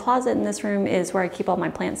 And then the closet in this room is where I keep all my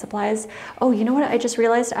plant supplies. Oh, you know what? I just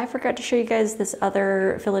realized I forgot to show you guys this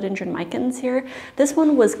other philodendron micans here. This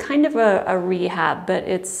one was kind of a rehab, but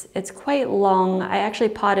it's quite long. I actually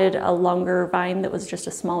potted a longer vine that was just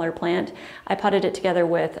a smaller plant. I potted it together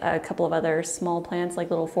with a couple of other small plants, like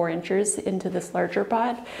little 4 inchers, into this larger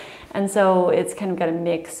pot. And so it's kind of got a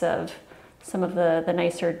mix of some of the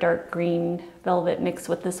nicer dark green velvet mixed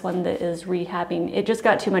with this one that is rehabbing. It just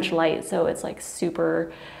got too much light, so it's like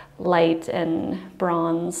super light and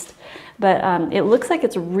bronzed. But it looks like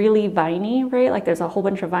it's really viney, right? Like there's a whole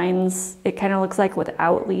bunch of vines, it kind of looks like,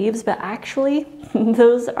 without leaves, but actually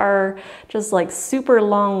those are just like super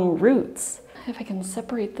long roots. If I can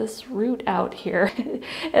separate this root out here,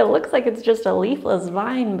 it looks like it's just a leafless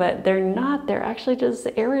vine, but they're not. They're actually just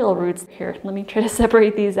aerial roots. Here, let me try to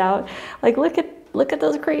separate these out. Like, look at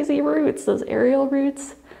those crazy roots, those aerial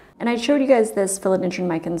roots. And I showed you guys this philodendron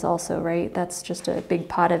micans also, right? That's just a big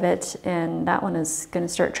pot of it, and that one is going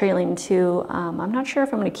to start trailing too. I'm not sure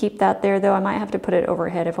if I'm going to keep that there though. I might have to put it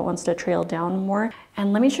overhead if it wants to trail down more.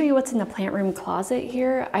 And let me show you what's in the plant room closet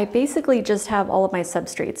here. I basically just have all of my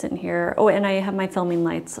substrates in here. Oh, and I have my filming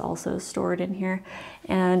lights also stored in here,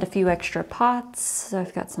 and a few extra pots. So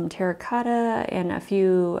I've got some terracotta and a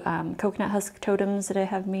few coconut husk totems that I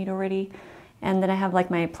have made already. And then I have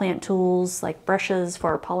like my plant tools, like brushes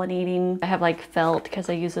for pollinating. I have like felt, because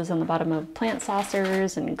I use those on the bottom of plant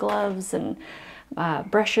saucers, and gloves and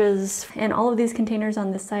brushes. And all of these containers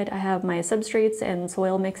on this side, I have my substrates and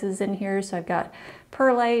soil mixes in here. So I've got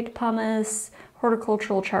perlite, pumice,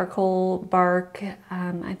 horticultural charcoal, bark.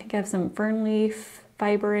 I think I have some fern leaf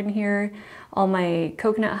fiber in here, all my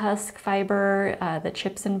coconut husk fiber, the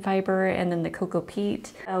chips and fiber, and then the cocoa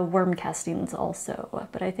peat, worm castings also,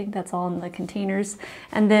 but I think that's all in the containers.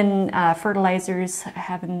 And then fertilizers I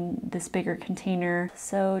have in this bigger container.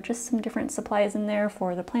 So just some different supplies in there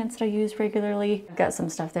for the plants that I use regularly. I've got some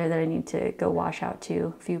stuff there that I need to go wash out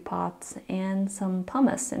too, a few pots, and some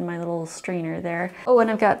pumice in my little strainer there. Oh, and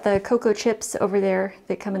I've got the cocoa chips over there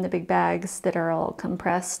that come in the big bags that are all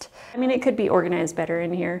compressed. I mean, it could be organized better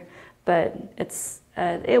in here, but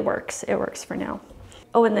it works for now.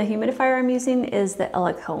 Oh, and the humidifier I'm using is the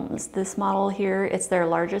Alocasia. This model here, it's their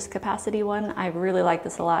largest capacity one. I really like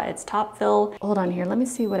this a lot. It's top fill. Hold on here, let me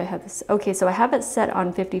see what I have this. Okay, so I have it set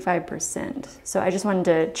on 55%. So I just wanted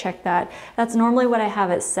to check that. That's normally what I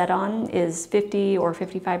have it set on, is 50 or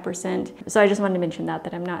 55%. So I just wanted to mention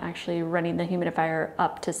that I'm not actually running the humidifier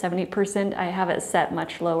up to 70%. I have it set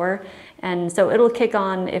much lower. And so it'll kick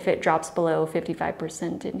on if it drops below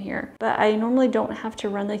 55% in here. But I normally don't have to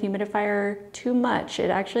run the humidifier too much.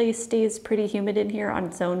 It actually stays pretty humid in here on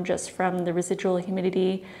its own just from the residual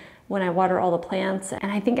humidity when I water all the plants.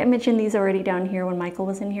 And I think I mentioned these already down here when Michael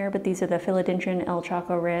was in here, but these are the Philodendron El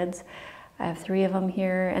Choco Reds. I have 3 of them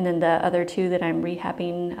here, and then the other 2 that I'm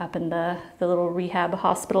rehabbing up in the little rehab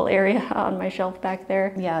hospital area on my shelf back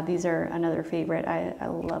there. Yeah, these are another favorite. I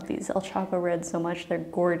love these El Choco Reds so much. They're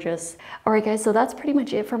gorgeous. All right, guys, so that's pretty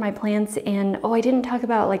much it for my plants. And oh, I didn't talk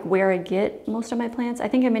about like where I get most of my plants. I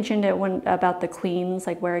think I mentioned it about the queens,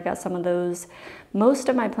 like where I got some of those. Most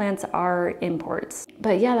of my plants are imports.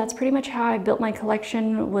 But yeah, that's pretty much how I built my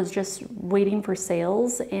collection, was just waiting for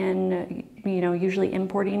sales and, you know, usually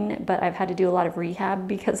importing, but I've had to do a lot of rehab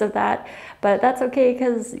because of that. But that's okay,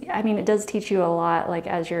 because I mean, it does teach you a lot, like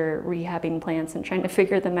as you're rehabbing plants and trying to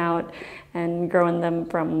figure them out and growing them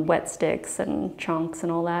from wet sticks and chunks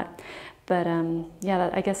and all that. But yeah,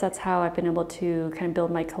 I guess that's how I've been able to kind of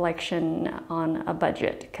build my collection on a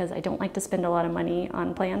budget, because I don't like to spend a lot of money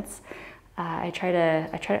on plants. I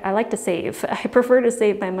like to save. I prefer to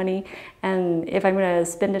save my money, and if I'm going to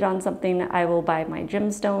spend it on something, I will buy my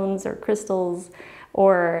gemstones or crystals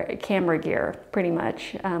or camera gear, pretty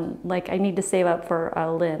much. Like I need to save up for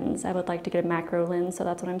a lens. I would like to get a macro lens, so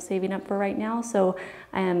that's what I'm saving up for right now. So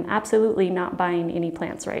I am absolutely not buying any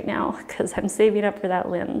plants right now because I'm saving up for that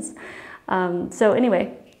lens. So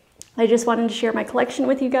anyway, I just wanted to share my collection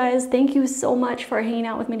with you guys. Thank you so much for hanging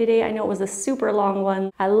out with me today. I know it was a super long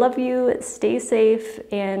one. I love you, stay safe,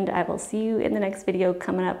 and I will see you in the next video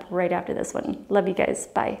coming up right after this one. Love you guys,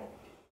 bye.